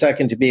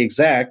 22nd to be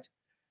exact,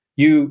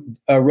 you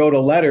wrote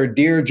a letter,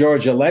 Dear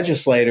Georgia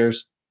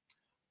legislators,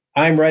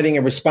 I'm writing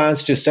a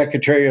response to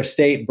Secretary of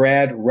State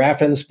Brad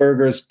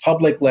Raffensperger's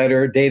public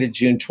letter dated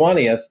June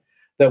 20th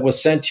that was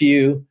sent to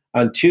you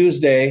on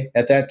Tuesday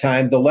at that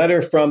time. The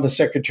letter from the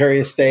Secretary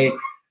of State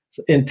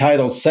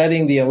entitled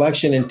Setting the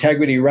Election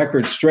Integrity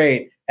Record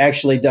Straight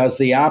actually does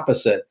the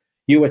opposite.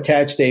 You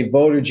attached a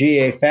voter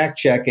GA fact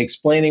check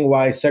explaining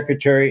why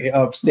Secretary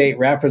of State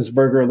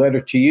Raffensperger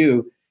letter to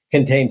you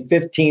contained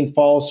 15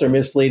 false or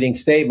misleading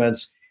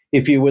statements.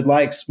 If you would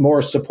like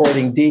more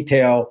supporting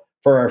detail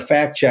for our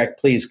fact check,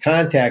 please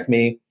contact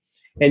me.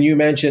 And you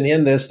mentioned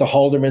in this the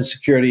Haldeman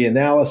security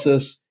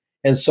analysis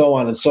and so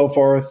on and so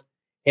forth,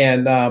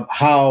 and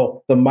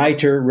how the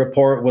MITRE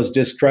report was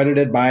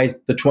discredited by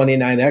the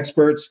 29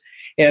 experts.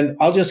 And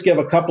I'll just give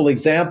a couple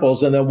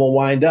examples and then we'll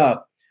wind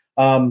up.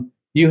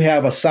 You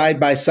have a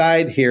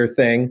side-by-side here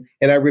thing,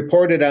 and I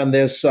reported on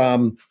this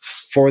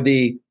for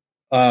the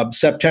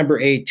September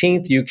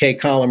 18th UK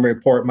column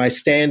report, my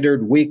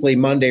standard weekly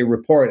Monday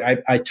report.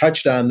 I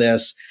touched on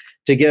this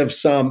to give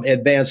some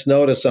advance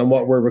notice on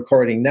what we're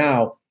recording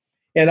now.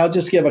 And I'll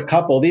just give a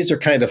couple. These are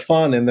kind of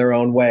fun in their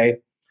own way.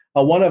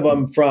 One of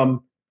them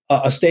from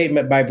a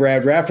statement by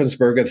Brad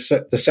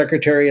Raffensperger, the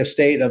Secretary of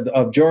State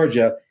of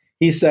Georgia.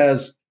 He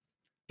says,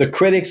 the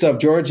critics of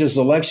Georgia's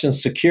election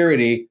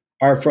security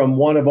are from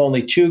one of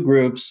only two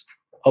groups,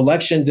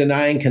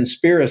 election-denying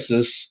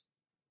conspiracy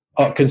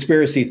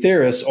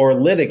theorists or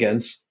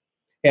litigants.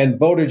 And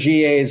Voter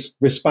GA's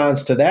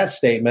response to that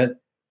statement,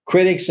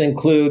 critics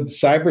include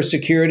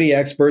cybersecurity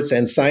experts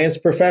and science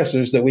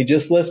professors that we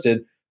just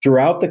listed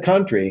throughout the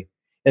country.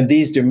 And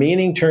these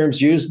demeaning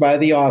terms used by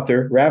the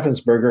author,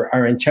 Raffensperger,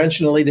 are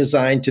intentionally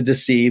designed to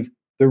deceive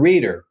the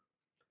reader.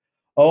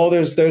 Oh,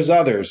 there's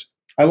others.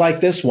 I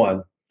like this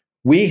one.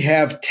 We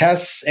have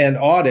tests and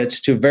audits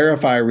to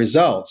verify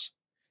results.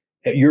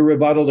 Your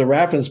rebuttal to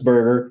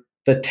Raffensperger,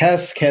 the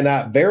tests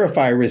cannot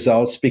verify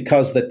results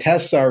because the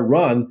tests are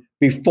run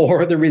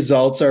before the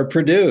results are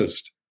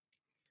produced.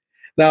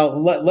 Now,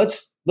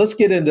 let's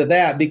get into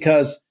that,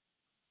 because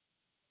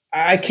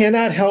I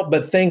cannot help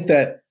but think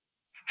that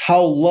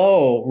how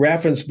low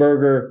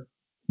Raffensperger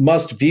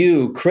must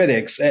view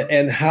critics,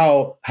 and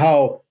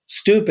how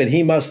stupid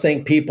he must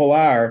think people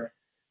are,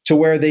 to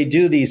where they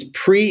do these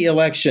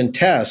pre-election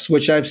tests,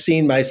 which I've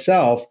seen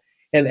myself,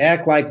 and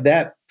act like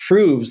that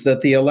proves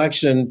that the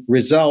election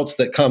results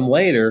that come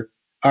later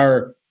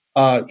are,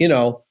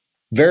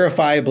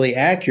 verifiably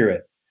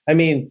accurate. I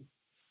mean,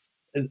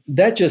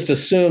 that just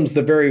assumes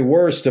the very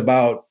worst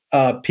about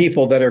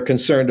people that are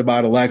concerned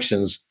about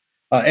elections,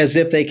 as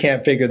if they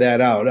can't figure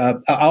that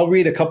out. I'll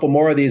read a couple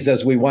more of these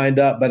as we wind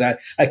up, but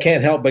I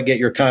can't help but get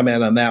your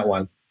comment on that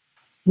one.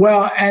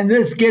 Well, and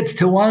this gets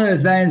to one of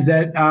the things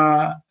that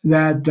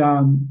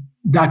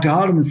Dr.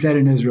 Haldeman said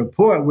in his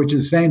report, which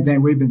is the same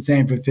thing we've been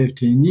saying for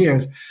 15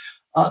 years.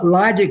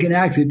 Logic and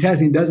accuracy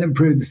testing doesn't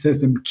prove the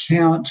system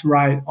counts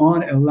right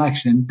on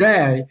election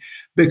day,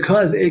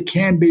 because it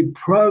can be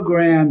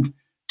programmed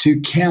to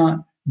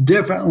count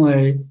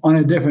differently on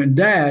a different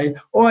day,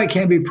 or it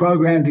can be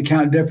programmed to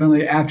count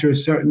differently after a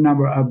certain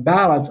number of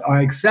ballots are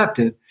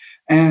accepted.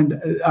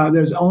 And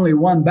there's only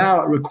one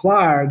ballot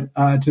required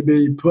to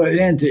be put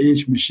into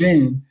each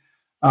machine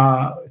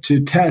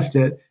to test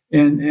it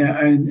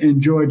in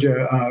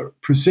Georgia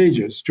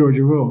procedures,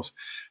 Georgia rules.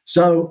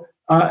 So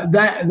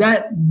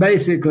that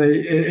basically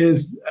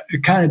is,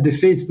 it kind of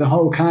defeats the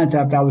whole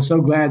concept. I was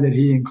so glad that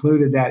he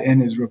included that in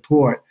his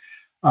report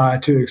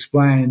to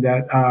explain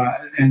that,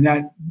 and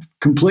that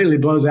completely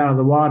blows out of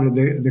the water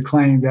the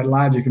claim that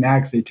logic and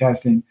accuracy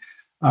testing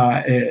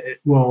it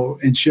will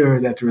ensure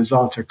that the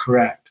results are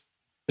correct.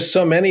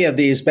 So many of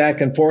these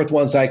back and forth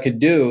ones I could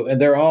do,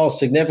 and they're all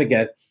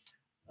significant.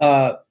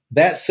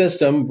 That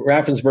system,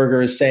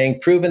 Raffensperger is saying,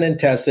 proven and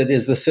tested,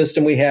 is the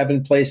system we have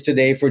in place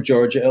today for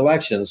Georgia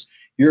elections.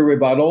 Your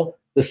rebuttal,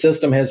 the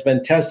system has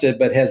been tested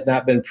but has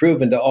not been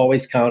proven to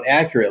always count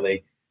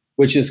accurately,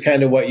 which is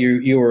kind of what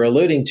you were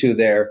alluding to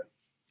there.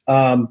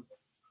 Let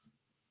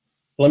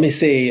me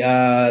see.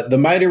 The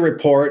MITRE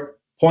report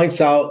points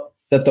out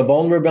that the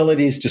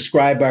vulnerabilities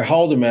described by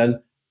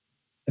Haldeman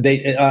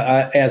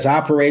as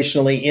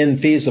operationally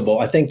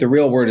infeasible. I think the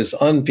real word is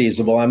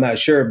unfeasible. I'm not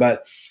sure,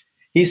 but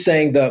he's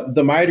saying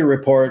the MITRE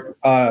report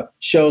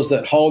shows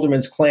that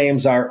Haldeman's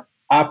claims are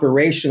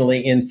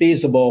operationally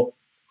infeasible.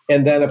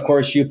 And then, of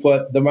course, you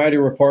put the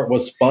MITRE report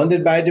was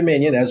funded by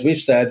Dominion, as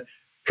we've said,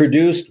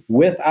 produced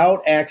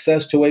without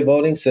access to a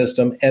voting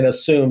system, and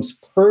assumes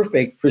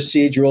perfect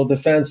procedural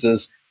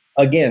defenses,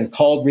 again,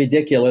 called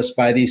ridiculous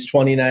by these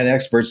 29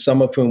 experts,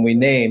 some of whom we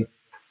name.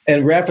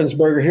 And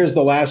Raffensperger, here's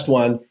the last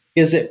one.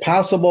 Is it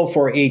possible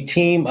for a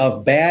team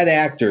of bad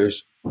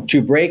actors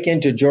to break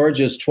into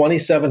Georgia's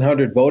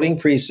 2,700 voting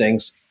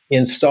precincts,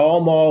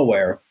 install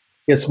malware?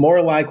 It's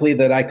more likely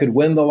that I could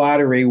win the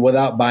lottery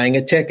without buying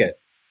a ticket.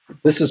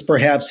 This is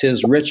perhaps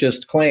his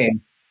richest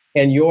claim.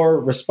 And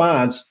your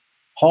response,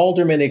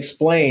 Haldeman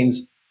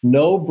explains,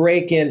 no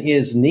break-in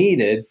is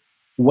needed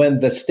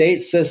when the state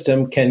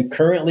system can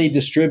currently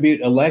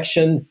distribute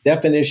election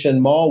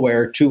definition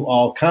malware to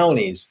all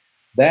counties.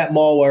 That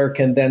malware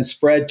can then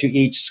spread to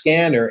each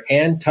scanner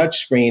and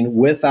touchscreen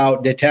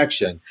without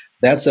detection.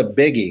 That's a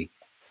biggie.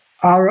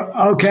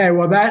 Okay,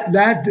 well,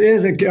 that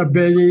is a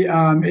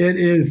biggie. It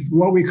is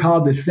what we call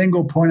the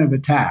single point of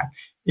attack.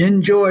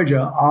 In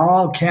Georgia,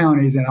 all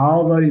counties and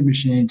all voting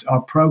machines are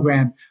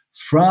programmed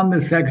from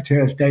the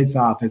Secretary of State's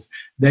office.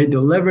 They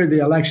deliver the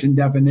election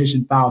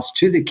definition files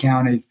to the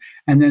counties,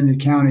 and then the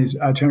counties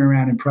turn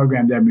around and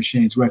program their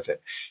machines with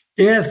it.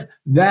 If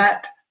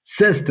that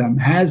system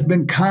has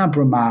been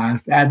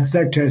compromised at the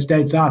Secretary of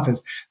State's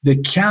office, the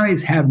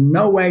counties have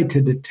no way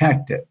to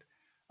detect it.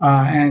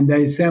 And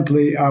they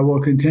simply will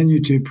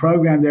continue to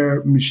program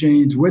their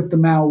machines with the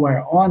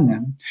malware on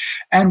them.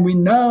 And we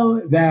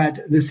know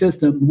that the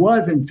system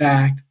was, in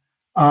fact,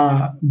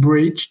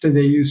 breached,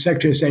 the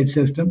Secretary of State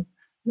system,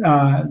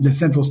 the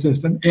central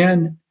system,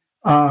 in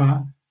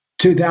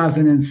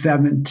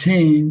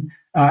 2017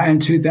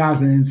 and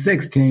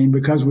 2016,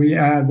 because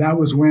that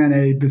was when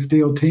a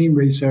Bastille team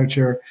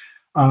researcher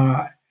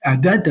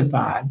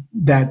identified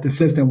that the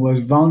system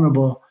was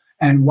vulnerable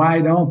and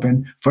wide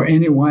open for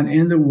anyone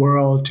in the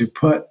world to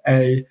put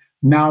a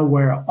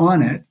malware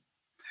on it.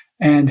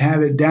 and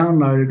have it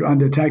downloaded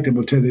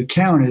undetectable to the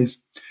counties.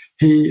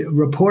 He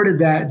reported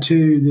that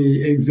to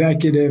the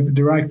executive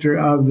director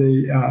of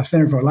the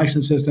Center for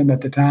Election System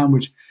at the time,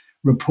 which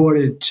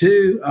reported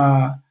to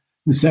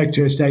the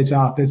Secretary of State's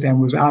office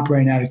and was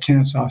operating out of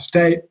Kennesaw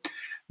State.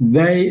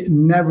 They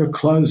never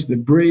closed the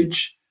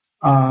breach.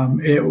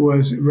 It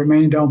was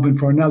remained open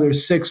for another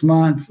 6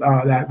 months,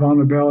 that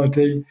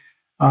vulnerability,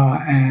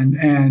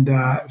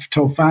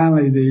 until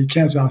finally the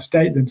Kennesaw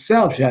State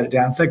themselves shut it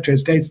down. Secretary of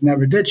State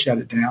never did shut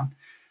it down.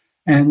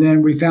 And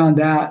then we found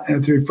out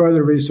through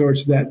further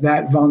research that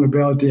that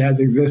vulnerability has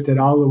existed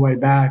all the way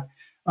back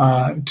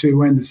to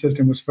when the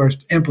system was first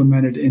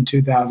implemented in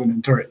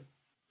 2003.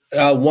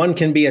 One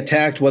can be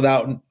attacked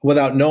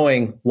without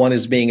knowing one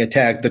is being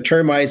attacked. The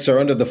termites are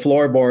under the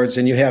floorboards,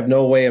 and you have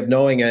no way of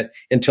knowing it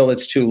until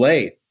it's too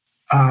late.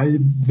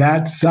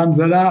 That sums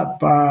it up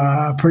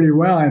pretty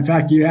well. In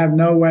fact, you have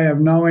no way of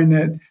knowing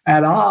it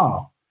at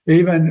all,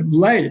 even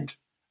late,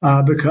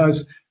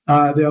 because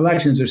the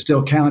elections are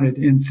still counted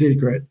in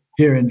secret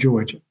here in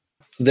Georgia.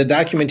 The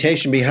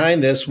documentation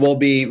behind this will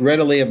be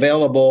readily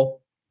available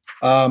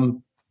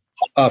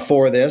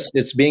for this.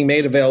 It's being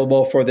made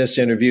available for this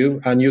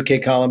interview on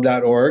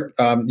ukcolumn.org.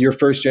 Your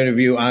first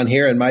interview on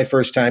here and my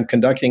first time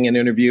conducting an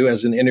interview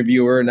as an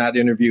interviewer, not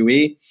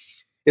interviewee.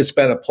 It's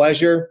been a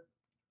pleasure.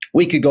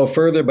 We could go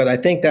further, but I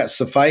think that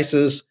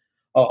suffices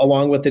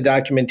along with the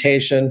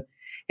documentation.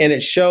 And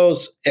it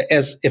shows,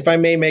 as if I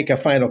may make a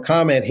final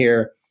comment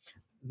here,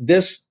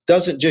 this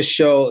doesn't just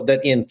show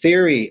that in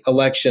theory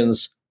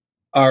elections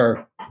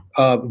are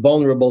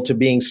vulnerable to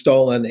being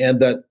stolen and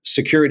that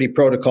security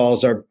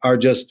protocols are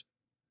just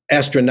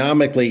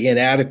astronomically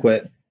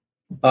inadequate.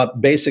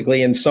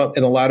 Basically, in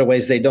a lot of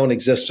ways, they don't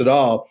exist at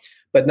all.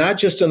 But not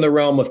just in the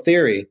realm of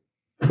theory,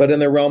 but in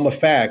the realm of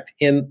fact.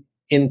 In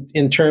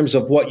terms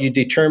of what you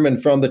determine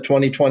from the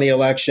 2020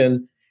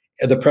 election,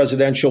 the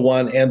presidential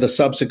one, and the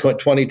subsequent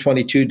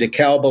 2022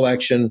 DeKalb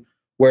election,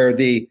 where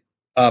the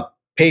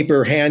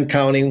paper hand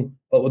counting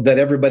that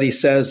everybody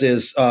says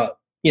is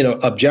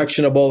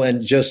objectionable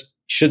and just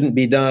shouldn't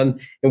be done,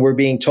 and we're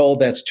being told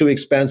that's too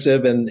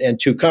expensive and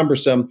too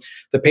cumbersome.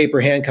 The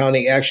paper hand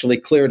counting actually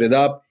cleared it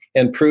up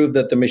and proved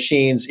that the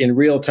machines in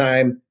real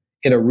time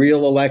in a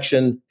real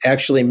election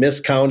actually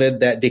miscounted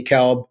that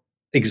DeKalb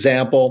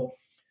example.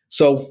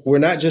 So we're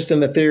not just in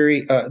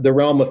the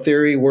realm of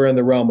theory, we're in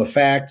the realm of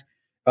fact.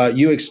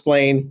 You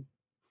explain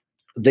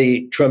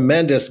the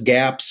tremendous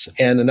gaps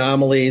and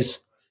anomalies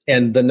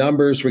and the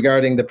numbers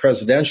regarding the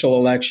presidential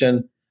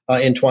election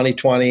in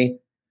 2020.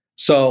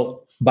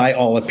 So by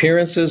all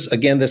appearances,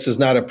 again, this is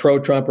not a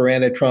pro-Trump or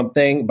anti-Trump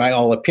thing. By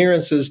all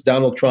appearances,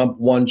 Donald Trump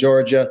won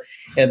Georgia,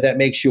 and that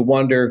makes you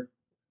wonder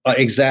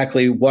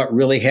exactly what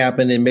really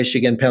happened in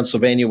Michigan,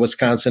 Pennsylvania,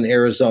 Wisconsin,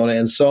 Arizona,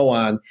 and so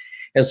on.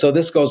 And so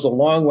this goes a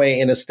long way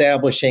in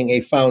establishing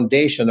a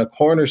foundation, a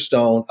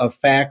cornerstone of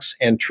facts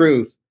and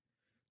truth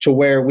to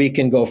where we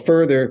can go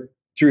further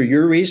through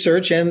your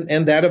research and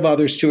that of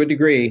others to a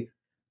degree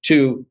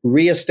to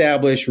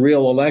reestablish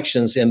real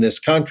elections in this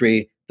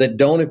country that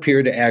don't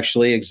appear to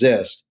actually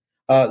exist.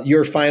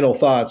 Your final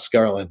thoughts,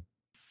 Garland.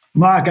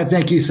 Mark, I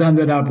think you summed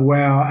it up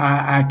well.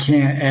 I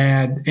can't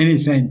add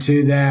anything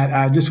to that.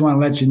 I just want to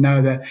let you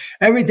know that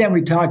everything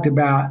we talked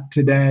about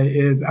today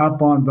is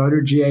up on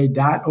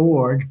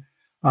voterga.org.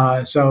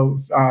 So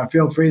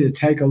feel free to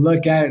take a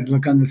look at it.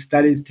 Look on the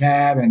studies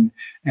tab, and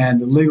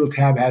the legal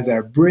tab has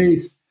our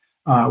briefs.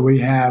 We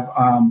have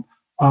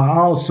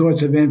all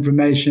sorts of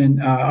information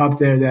up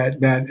there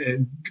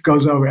that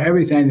goes over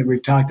everything that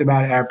we've talked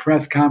about. Our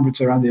press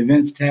conference are on the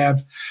events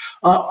tabs.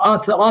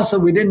 Also,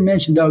 we didn't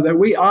mention, though, that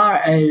we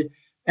are a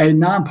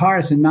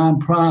nonpartisan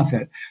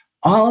nonprofit.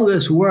 All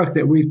this work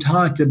that we've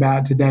talked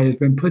about today has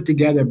been put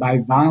together by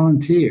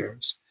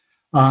volunteers.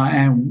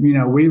 And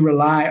we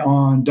rely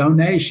on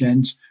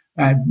donations,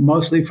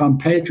 mostly from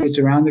patriots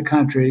around the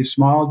country,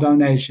 small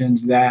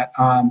donations that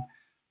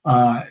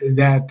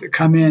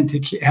come in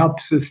to help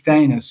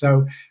sustain us.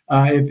 So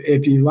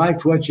if you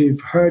liked what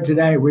you've heard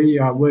today, we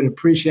would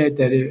appreciate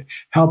that it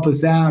help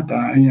us out.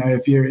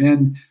 If you're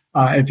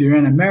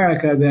in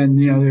America, then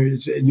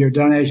your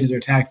donations are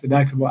tax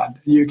deductible.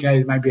 The UK,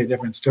 it might be a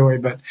different story.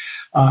 But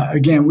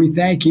again, we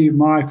thank you,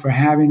 Mark, for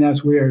having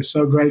us. We are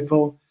so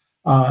grateful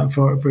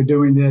for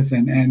doing this,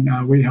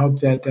 and we hope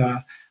that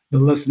the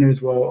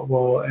listeners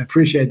will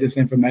appreciate this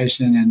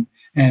information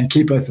and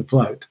keep us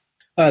afloat.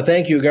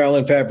 Thank you,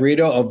 Garland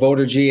Favorito of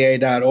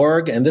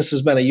voterga.org. And this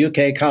has been a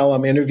UK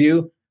Column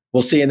interview.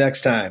 We'll see you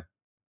next time.